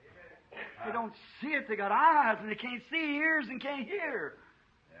 They don't see it. They got eyes and they can't see, ears and can't hear.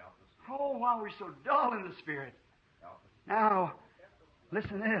 Oh, why we're so dull in the Spirit. Now,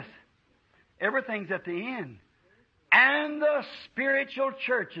 listen to this. Everything's at the end. And the spiritual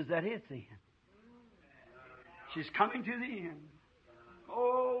church is at its end. She's coming to the end.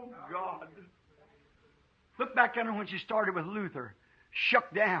 Oh, God. Look back on her when she started with Luther.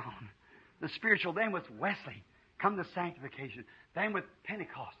 Shook down. The spiritual. Then with Wesley. Come to sanctification. Then with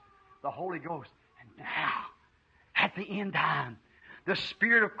Pentecost. The Holy Ghost. And now, at the end time, the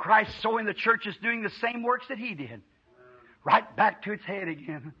Spirit of Christ so in the church is doing the same works that He did. Right back to its head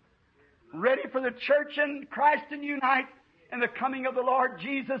again. Ready for the church and Christ to unite in the coming of the Lord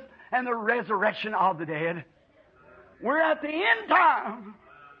Jesus and the resurrection of the dead. We're at the end time.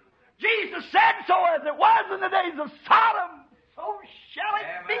 Jesus said so as it was in the days of Sodom, so shall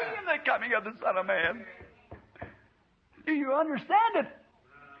it be in the coming of the Son of Man. Do you understand it?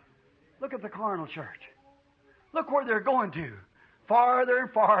 Look at the carnal church. Look where they're going to. Farther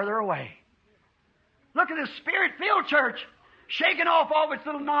and farther away. Look at the Spirit-filled church, shaking off all its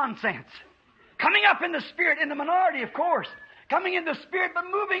little nonsense. Coming up in the Spirit, in the minority, of course. Coming in the Spirit, but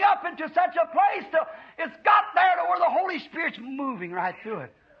moving up into such a place till it's got there to where the Holy Spirit's moving right through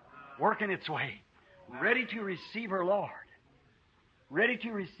it. Working its way. Ready to receive her Lord. Ready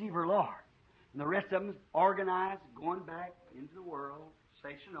to receive her Lord. And the rest of them is organized, going back into the world,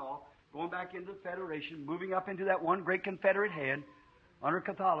 sectioned off, going back into the Federation, moving up into that one great Confederate head under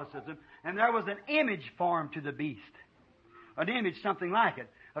Catholicism. And there was an image formed to the beast. An image, something like it.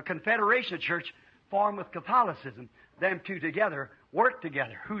 A Confederation church formed with Catholicism. Them two together work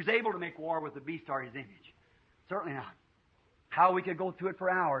together. Who's able to make war with the beast or his image? Certainly not. How we could go through it for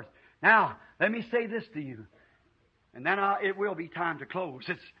hours. Now, let me say this to you. And then it will be time to close.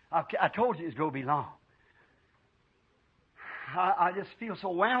 I told you it's going to be long. I just feel so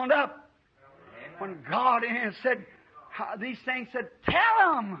wound up. When God said these things, said,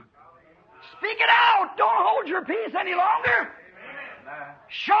 tell them. Speak it out. Don't hold your peace any longer.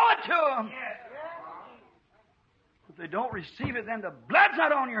 Show it to them. If they don't receive it, then the blood's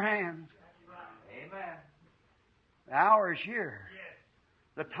not on your hands. Amen. The hour is here.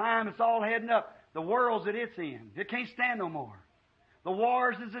 The time it's all heading up. The world's at its end. It can't stand no more. The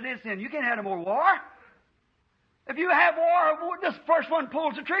war's is at its end. You can't have no more war. If you have war, this first one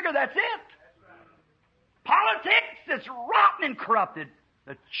pulls the trigger, that's it. Politics is rotten and corrupted.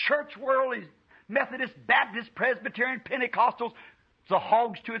 The church world is Methodist, Baptist, Presbyterian, Pentecostals. It's a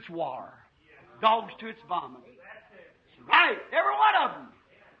hogs to its war. Dogs to its vomit. Right, every one of them.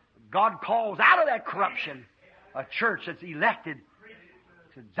 God calls out of that corruption a church that's elected.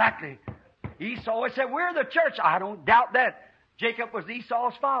 It's exactly. Esau always said, we're the church. I don't doubt that. Jacob was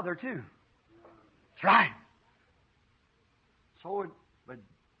Esau's father, too. That's right. So,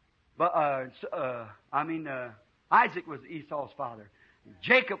 Isaac was Esau's father.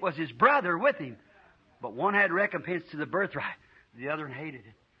 Jacob was his brother with him. But one had recompense to the birthright. The other one hated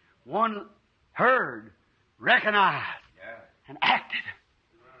it. One heard, recognized, and acted.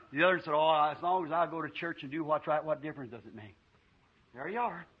 The other said, as long as I go to church and do what's right, what difference does it make? There you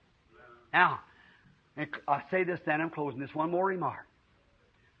are. Now, I say this, then I'm closing this. One more remark.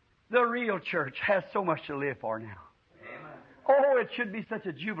 The real church has so much to live for now. Amen. Oh, it should be such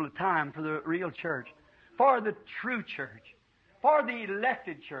a jubilant time for the real church, for the true church, for the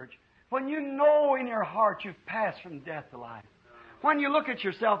elected church. When you know in your heart you've passed from death to life. When you look at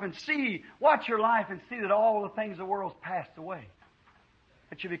yourself and see, watch your life and see that all the things of the world's passed away.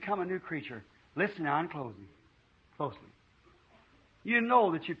 That you become a new creature. Listen now, I'm closing. Closely. You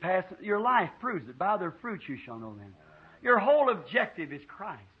know that you pass, your life proves it. By their fruits you shall know them. Your whole objective is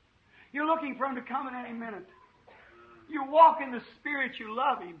Christ. You're looking for Him to come in any minute. You walk in the Spirit, you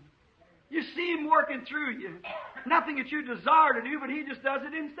love Him. You see Him working through you. Nothing that you desire to do, but He just does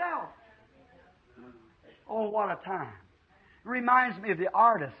it Himself. Oh, what a time. It reminds me of the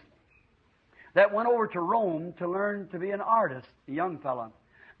artist that went over to Rome to learn to be an artist, a young fellow.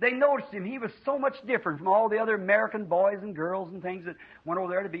 They noticed him. He was so much different from all the other American boys and girls and things that went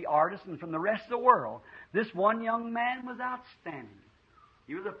over there to be artists and from the rest of the world. This one young man was outstanding.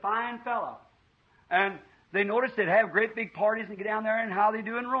 He was a fine fellow. And they noticed they'd have great big parties and get down there, and how they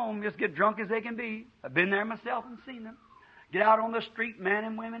do in Rome, just get drunk as they can be. I've been there myself and seen them. Get out on the street, men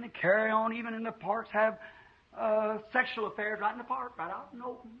and women, and carry on even in the parks, have sexual affairs right in the park, right out in the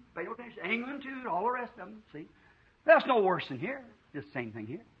open. Pay no attention. England, too, all the rest of them, see. That's no worse than here. Just the same thing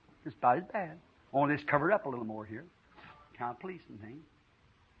here. Just about as bad. Only it's covered up a little more here. Kind of police and things.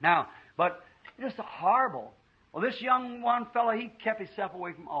 Now, but just horrible. Well, this young one fellow, he kept himself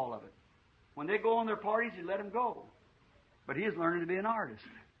away from all of it. When they go on their parties, he let them go. But he is learning to be an artist.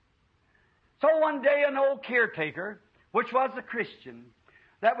 So one day an old caretaker, which was a Christian,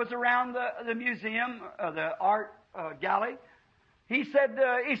 that was around the museum, the art gallery, he said,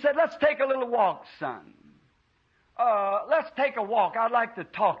 let's take a little walk, son. Let's take a walk. I'd like to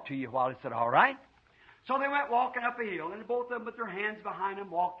talk to you a while. He said, all right. So they went walking up a hill, and both of them with their hands behind them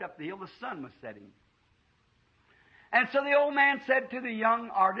walked up the hill. The sun was setting. And so the old man said to the young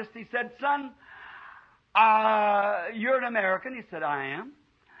artist, he said, son, you're an American. He said, I am.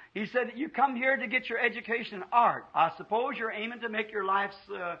 He said, you come here to get your education in art. I suppose you're aiming to make your life's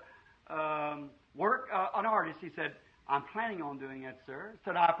work an artist. He said, I'm planning on doing that, sir. He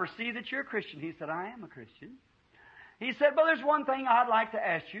said, I perceive that you're a Christian. He said, I am a Christian. He said, well, there's one thing I'd like to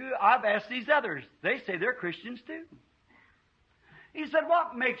ask you. I've asked these others. They say they're Christians too. He said,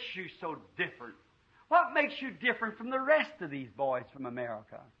 what makes you so different? What makes you different from the rest of these boys from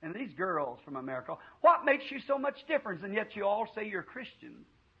America and these girls from America? What makes you so much different, and yet you all say you're Christians?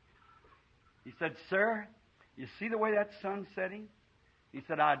 He said, sir, you see the way that sun's setting? He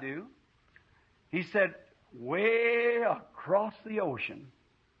said, I do. He said, way across the ocean,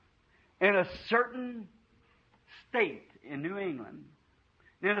 in a certain state in New England,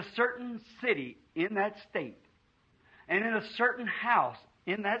 in a certain city in that state, and in a certain house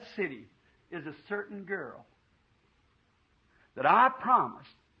in that city, is a certain girl that I promised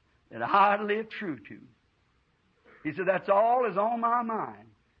that I'd live true to. He said, that's all is on my mind,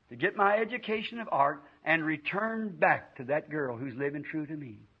 to get my education of art and return back to that girl who's living true to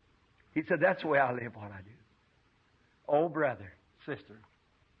me. He said, that's the way I live what I do. Oh, brother, sister,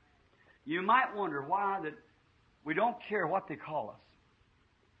 you might wonder why that we don't care what they call us.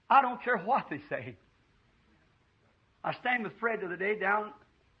 I don't care what they say. I stand with Fred the other day down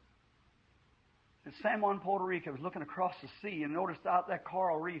in San Juan, Puerto Rico. I was looking across the sea and noticed out that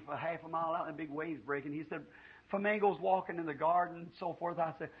coral reef a half a mile out and big waves breaking. He said, flamingos walking in the garden and so forth.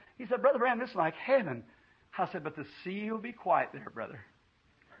 He said, Brother Branham, this is like heaven. I said, but the sea will be quiet there, brother.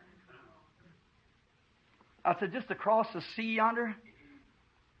 I said, just across the sea yonder,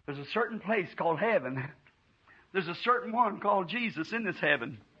 there's a certain place called heaven. There's a certain one called Jesus in this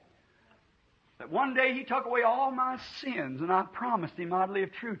heaven. That one day He took away all my sins, and I promised Him I'd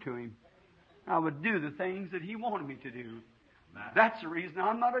live true to Him. I would do the things that He wanted me to do. That's the reason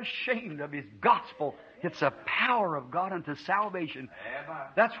I'm not ashamed of His gospel. It's a power of God unto salvation.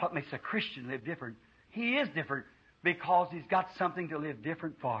 That's what makes a Christian live different. He is different because he's got something to live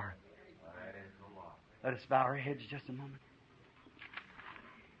different for. Let us bow our heads just a moment.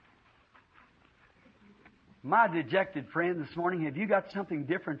 My dejected friend this morning, have you got something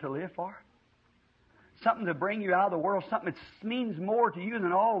different to live for? Something to bring you out of the world, something that means more to you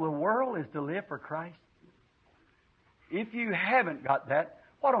than all the world is to live for Christ? If you haven't got that,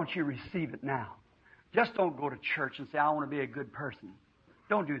 why don't you receive it now? Just don't go to church and say, I want to be a good person.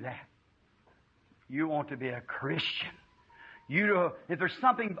 Don't do that. You want to be a Christian. If there's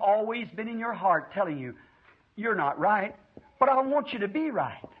something always been in your heart telling you, you're not right, but I want you to be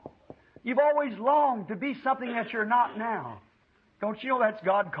right. You've always longed to be something that you're not now. Don't you know that's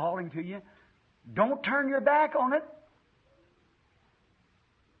God calling to you? Don't turn your back on it.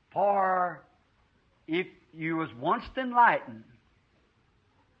 For if you was once enlightened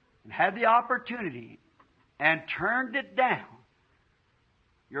and had the opportunity and turned it down,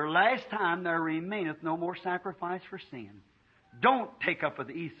 your last time there remaineth no more sacrifice for sin. Don't take up with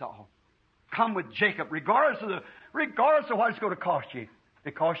Esau. Come with Jacob, regardless of what it's going to cost you. If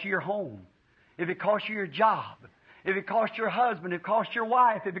it costs you your home, if it costs you your job, if it costs your husband, if it costs your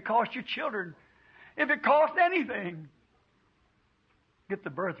wife, if it costs your children, if it costs anything, get the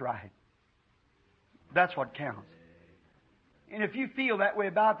birthright. That's what counts. And if you feel that way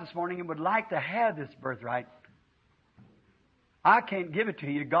about this morning and would like to have this birthright, I can't give it to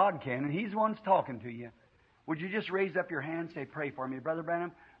you. God can, and He's the one talking to you. Would you just raise up your hand and say, pray for me, Brother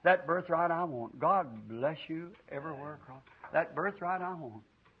Branham? That birthright I want. God bless you everywhere across. That birthright I want.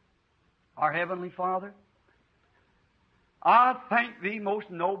 Our Heavenly Father, I thank Thee, most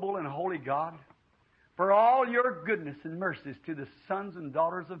noble and holy God, for all Your goodness and mercies to the sons and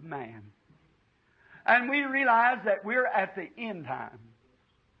daughters of man. And we realize that we're at the end time.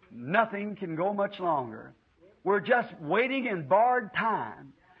 Nothing can go much longer. We're just waiting in borrowed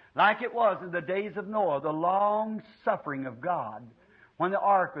time, like it was in the days of Noah, the long suffering of God, when the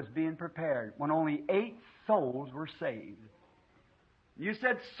ark was being prepared, when only 8 souls were saved. You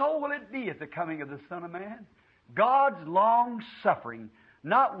said, so will it be at the coming of the Son of Man. God's long suffering,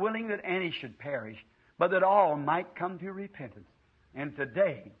 not willing that any should perish, but that all might come to repentance. And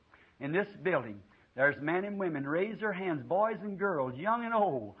today, in this building, there's men and women raise their hands, boys and girls, young and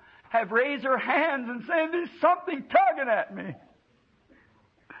old, have raised their hands and saying, there's something tugging at me.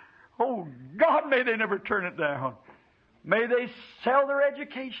 Oh, God, may they never turn it down. May they sell their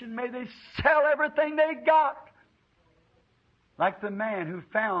education. May they sell everything they got. Like the man who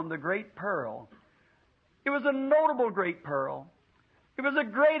found the great pearl. It was a notable great pearl. It was the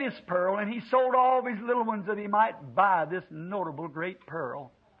greatest pearl, and he sold all of his little ones that he might buy this notable great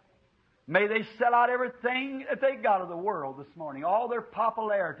pearl. May they sell out everything that they got of the world this morning, all their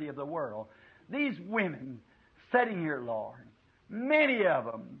popularity of the world. These women sitting here, Lord, many of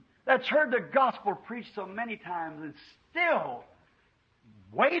them that's heard the gospel preached so many times and still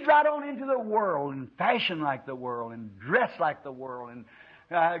wade right on into the world and fashion like the world and dress like the world and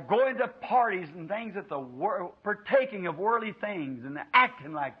go into parties and things at the world, partaking of worldly things and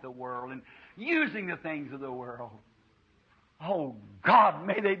acting like the world and using the things of the world. Oh, God,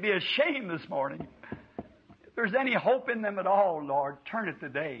 may they be ashamed this morning. If there's any hope in them at all, Lord, turn it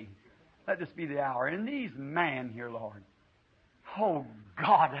today. Let this be the hour. And these men here, Lord, oh,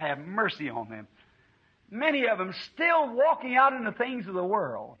 God, have mercy on them. Many of them still walking out in the things of the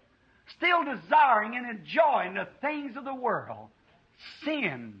world, still desiring and enjoying the things of the world.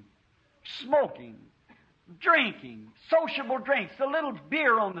 Sin, smoking, drinking, sociable drinks, a little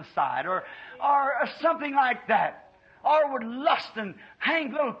beer on the side, or something like that. Or would lust and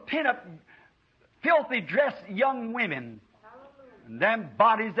hang little pin-up, filthy dressed young women. And them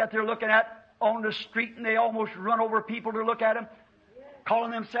bodies that they're looking at on the street, and they almost run over people to look at them, calling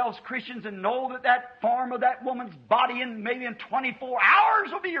themselves Christians, and know that form of that woman's body in maybe in 24 hours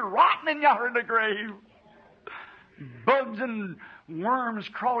will be rotting yonder in the grave. Bugs and worms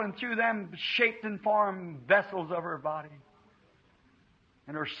crawling through them shaped and formed vessels of her body.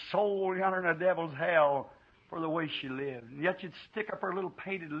 And her soul yonder in the devil's hell for the way she lived. And yet you'd stick up her little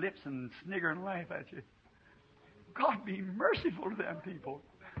painted lips and snigger and laugh at you. God, be merciful to them people.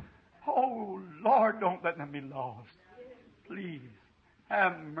 Oh, Lord, don't let them be lost. Please,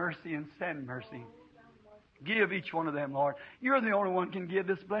 have mercy and send mercy. Give each one of them, Lord. You're the only one can give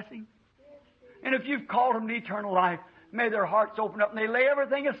this blessing. And if you've called them to eternal life, may their hearts open up and they lay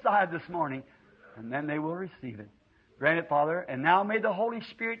everything aside this morning, and then they will receive it. Grant it, Father, and now may the Holy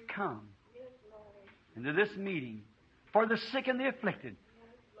Spirit come into this meeting for the sick and the afflicted.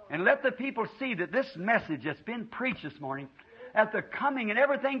 And let the people see that this message that's been preached this morning, at the coming and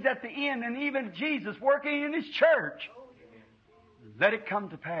everything's at the end, and even Jesus working in His church, let it come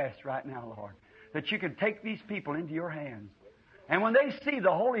to pass right now, Lord, that you can take these people into your hands. And when they see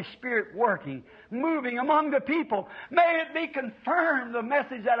the Holy Spirit working, moving among the people, may it be confirmed, the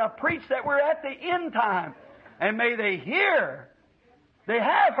message that I preached, that we're at the end time. And may they hear, they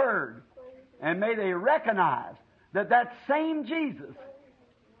have heard, and may they recognize that that same Jesus,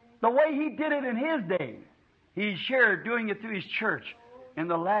 the way He did it in His day, He's sure doing it through His church in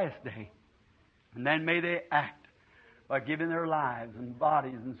the last day. And then may they act by giving their lives and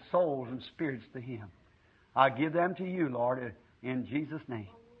bodies and souls and spirits to Him. I give them to you, Lord, in Jesus' name.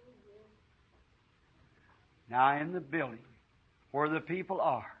 Now in the building where the people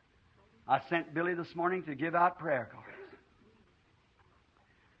are, I sent Billy this morning to give out prayer cards.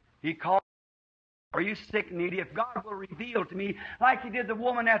 He called Are you sick and needy? If God will reveal to me, like He did the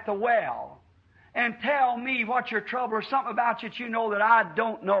woman at the well, and tell me what your trouble or something about you that you know that I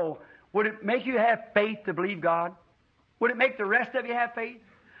don't know, would it make you have faith to believe God? Would it make the rest of you have faith?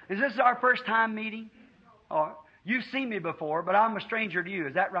 Is this our first time meeting? Or you've seen me before, but I'm a stranger to you.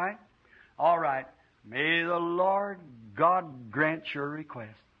 Is that right? All right. May the Lord God grant your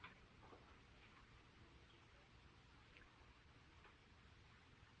request.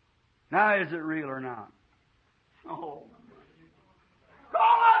 Now, is it real or not? Oh. Call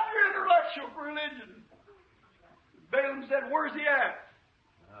out your intellectual religion. Balaam said, where's he at?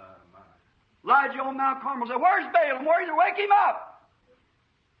 Elijah on Mount Carmel said, where's Balaam? Where's he? Wake him up.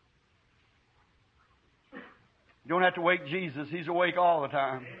 You don't have to wake Jesus. He's awake all the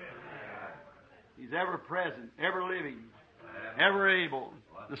time. He's ever present, ever living, ever able.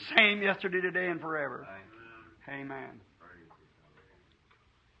 The same yesterday, today, and forever. Amen.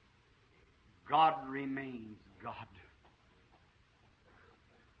 God remains God.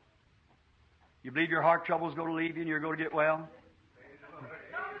 You believe your heart trouble is going to leave you and you're going to get well?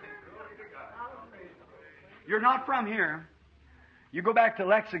 You're not from here. You go back to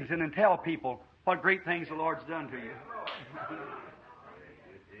Lexington and tell people what great things the Lord's done to you.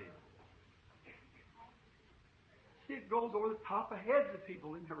 See, it goes over the top of heads of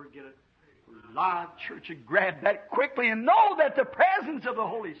people. They never get it. Live church and grab that quickly and know that the presence of the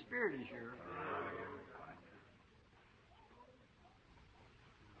Holy Spirit is here.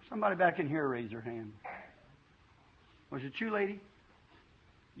 Somebody back in here raise their hand. Was it you, lady?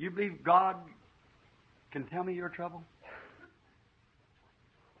 You believe God can tell me your trouble?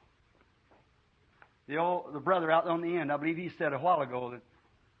 The brother out on the end, I believe he said a while ago that.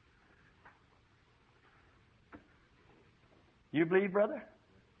 You believe, brother?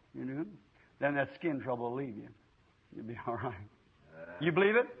 You do? Then that skin trouble will leave you. You'll be all right. You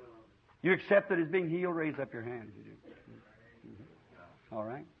believe it? You accept it as being healed? Raise up your hand if you do. All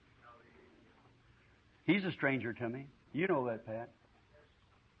right. He's a stranger to me. You know that, Pat.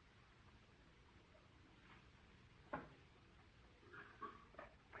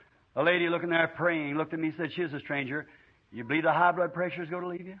 A lady looking there praying looked at me and said, she's a stranger. You believe the high blood pressure is going to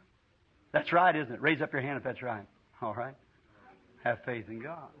leave you? That's right, isn't it? Raise up your hand if that's right. All right. Have faith in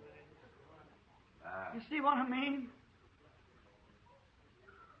God. You see what I mean?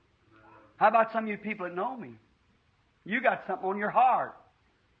 How about some of you people that know me? You got something on your heart.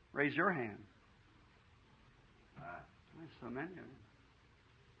 Raise your hand. There's so many of them.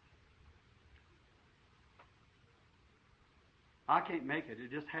 I can't make it.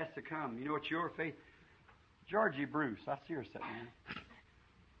 It just has to come. You know, it's your faith. Georgie Bruce, I see her sitting there.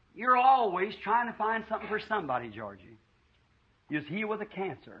 You're always trying to find something for somebody, Georgie. You was healed with a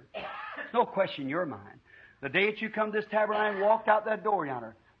cancer. There's no question in your mind. The day that you come to this tabernacle and walked out that door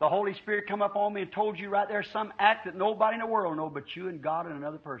yonder, the Holy Spirit come up on me and told you right there some act that nobody in the world knows but you and God and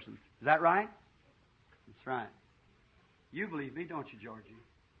another person. Is that right? That's right. You believe me, don't you, Georgie?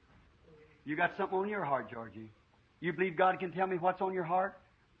 You got something on your heart, Georgie. You believe God can tell me what's on your heart?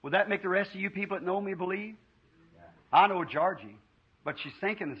 Would that make the rest of you people that know me believe? I know Georgie, but she's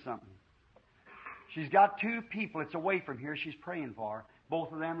thinking of something. She's got two people that's away from here she's praying for.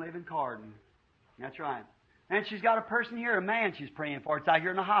 Both of them live in Carden. That's right. And she's got a person here, a man she's praying for. It's out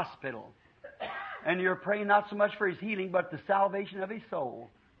here in the hospital. And you're praying not so much for his healing, but the salvation of his soul.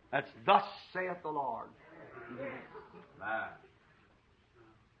 That's thus saith the Lord.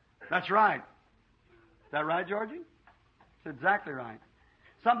 That's right. Is that right, Georgie? That's exactly right.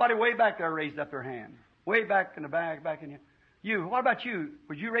 Somebody way back there raised up their hand. Way back in the back in here. You, what about you?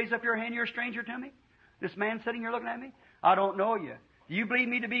 Would you raise up your hand? You're a stranger to me? This man sitting here looking at me? I don't know you. Do you believe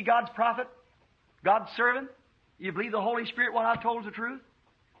me to be God's prophet? God's servant? You believe the Holy Spirit, what I've told is the truth?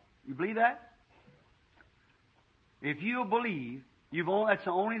 You believe that? If you believe, that's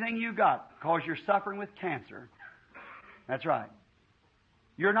the only thing you got, because you're suffering with cancer. That's right.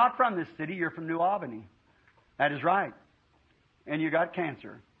 You're not from this city, you're from New Albany. That is right. And you got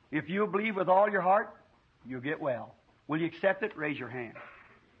cancer. If you believe with all your heart, you'll get well. Will you accept it? Raise your hand.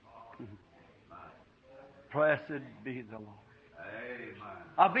 Blessed be the Lord. Amen.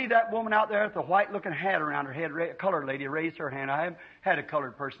 I believe that woman out there with the white-looking hat around her head, a colored lady, raised her hand. I haven't had a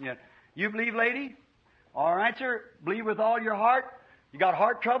colored person yet. You believe, lady? All right, sir. Believe with all your heart. You got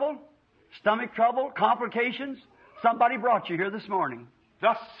heart trouble, stomach trouble, complications. Somebody brought you here this morning.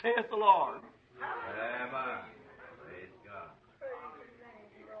 Thus saith the Lord. Amen. Praise God.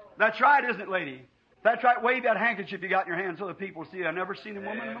 That's right, isn't it, lady? That's right. Wave that handkerchief you got in your hand so the people see. I've never seen a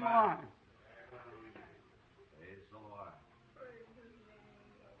woman in my life. Praise the Lord.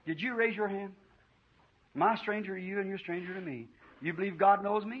 Did you raise your hand? Am I a stranger to you and you're a stranger to me? You believe God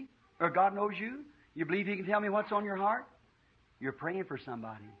knows me? Or God knows you? You believe He can tell me what's on your heart? You're praying for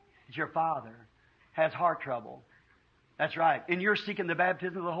somebody. It's your father. Has heart trouble. That's right. And you're seeking the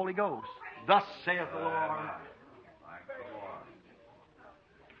baptism of the Holy Ghost. Thus saith the Lord.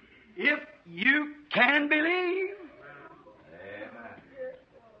 If you can believe. Amen.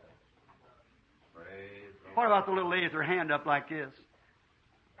 What about the little lady with her hand up like this?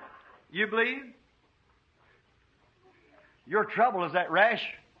 You believe? Your trouble is that rash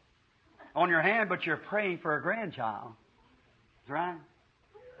on your hand, but you're praying for a grandchild. That's right.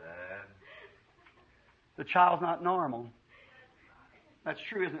 The child's not normal. That's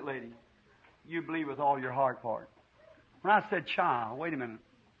true, isn't it, lady? You believe with all your heart for it. When I said child, wait a minute.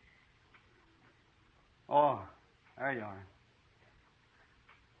 Oh, there you are.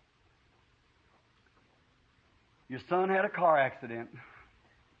 Your son had a car accident.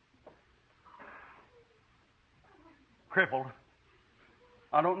 Crippled.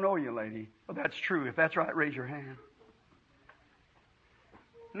 I don't know you, lady, but that's true. If that's right, raise your hand.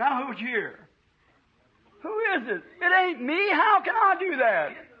 Now who's here? Who is it? It ain't me. How can I do that?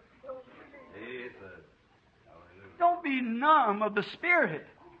 Jesus. Don't be numb of the Spirit.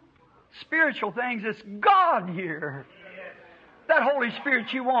 Spiritual things, it's God here. That Holy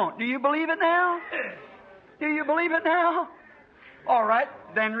Spirit you want. Do you believe it now? Do you believe it now? All right,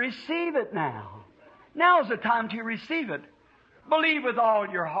 then receive it now. Now's the time to receive it. Believe with all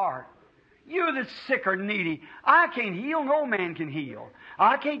your heart. You that's sick or needy, I can't heal, no man can heal.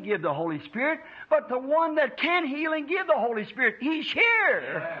 I can't give the Holy Spirit, but the one that can heal and give the Holy Spirit, He's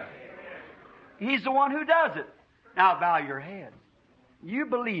here. He's the one who does it. Now bow your head. You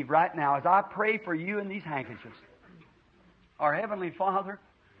believe right now as I pray for you in these handkerchiefs. Our Heavenly Father,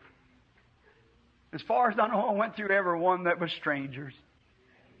 as far as I know, I went through every one that was strangers.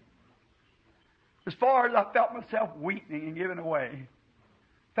 As far as I felt myself weakening and giving away,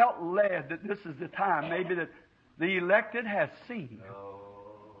 felt led that this is the time maybe that the elected has seen.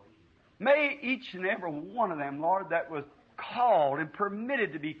 May each and every one of them, Lord, that was called and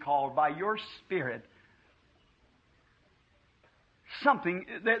permitted to be called by your Spirit, something,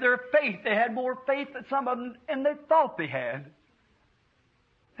 their faith, they had more faith than some of them, and they thought they had.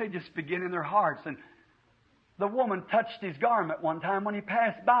 They just begin in their hearts. And the woman touched his garment one time when he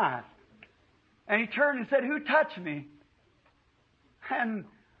passed by. And he turned and said, "Who touched me?" And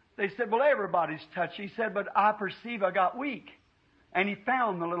they said, "Well, everybody's touched." He said, "But I perceive I got weak." And he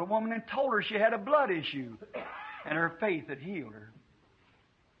found the little woman and told her she had a blood issue. And her faith had healed her.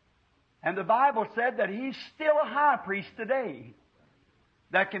 And the Bible said that He's still a high priest today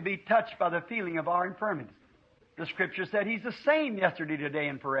that can be touched by the feeling of our infirmities. The Scripture said He's the same yesterday, today,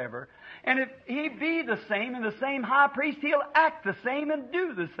 and forever. And if He be the same and the same high priest, He'll act the same and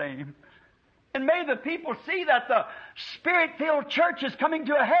do the same. And may the people see that the Spirit-filled church is coming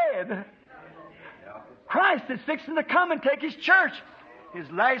to a head. Christ is fixing to come and take His church. His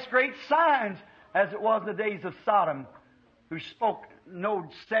last great signs, as it was in the days of Sodom, who spoke, knowed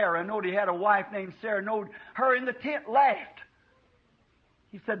Sarah, knowed he had a wife named Sarah, knowed her in the tent, laughed.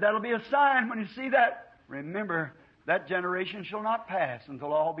 He said, "That'll be a sign when you see that. Remember, that generation shall not pass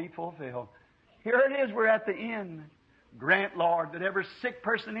until all be fulfilled." Here it is, we're at the end. Grant, Lord, that every sick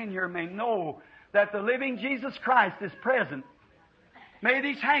person in here may know that the living Jesus Christ is present. May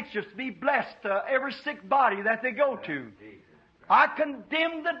these handkerchiefs be blessed to every sick body that they go to. I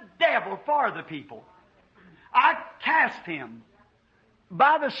condemn the devil for the people. I cast him.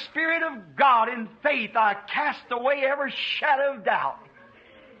 By the Spirit of God in faith, I cast away every shadow of doubt.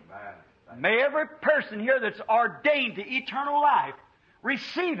 May every person here that's ordained to eternal life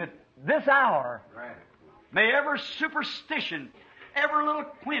receive it this hour. May every superstition, every little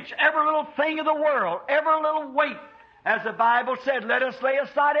quench, every little thing of the world, every little weight, as the Bible said, let us lay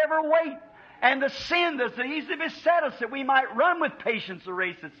aside every weight and the sin that's easily beset us, that we might run with patience the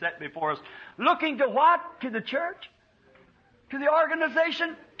race that's set before us. Looking to what? To the church? To the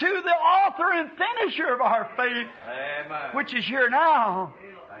organization? To the author and finisher of our faith, Amen. which is here now,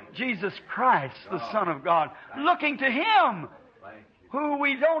 Jesus Christ, the Son of God. Looking to Him, who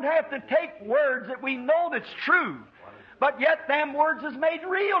we don't have to take words that we know that's true, but yet them words is made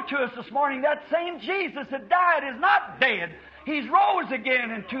real to us this morning. That same Jesus that died is not dead. He's rose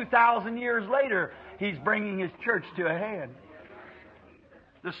again, and 2,000 years later, He's bringing His church to a head.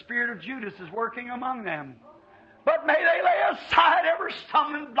 The spirit of Judas is working among them. But may they lay aside every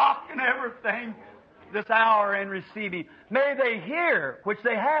stumbling block and everything this hour and receive Him. May they hear, which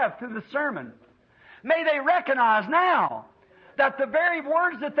they have through the sermon. May they recognize now that the very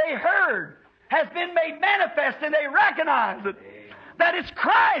words that they heard has been made manifest, and they recognize it, that it's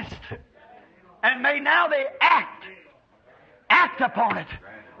Christ. And may now they act upon it,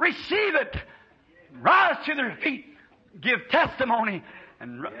 receive it, rise to their feet, give testimony,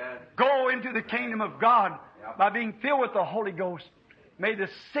 and go into the kingdom of God by being filled with the Holy Ghost. May the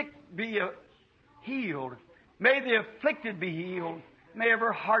sick be healed. May the afflicted be healed. May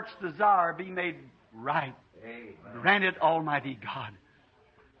every heart's desire be made right. Grant it, Almighty God.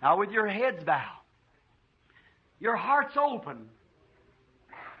 Now with your heads bowed, your hearts open,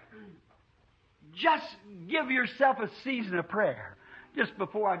 just give yourself a season of prayer. Just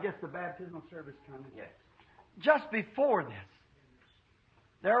before I guess the baptismal service comes. Yes. Just before this,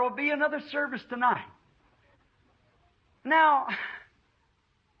 there will be another service tonight. Now,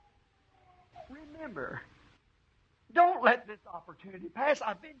 remember, don't let this opportunity pass.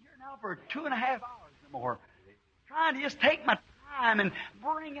 I've been here now for 2.5 hours or more, trying to just take my time and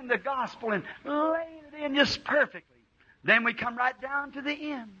bring in the gospel and laying it in just perfectly. Then we come right down to the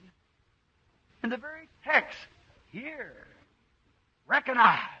end. In the very text, hear,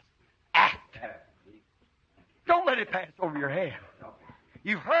 recognize, act. Don't let it pass over your head.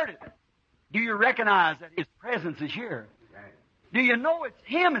 You've heard it. Do you recognize that His presence is here? Do you know it's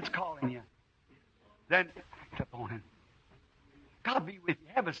Him that's calling you? Then act upon Him. God be with you.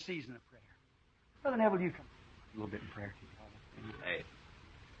 Have a season of prayer. Brother Neville, you come a little bit in prayer. Hey.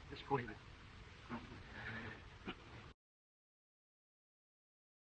 Just go ahead.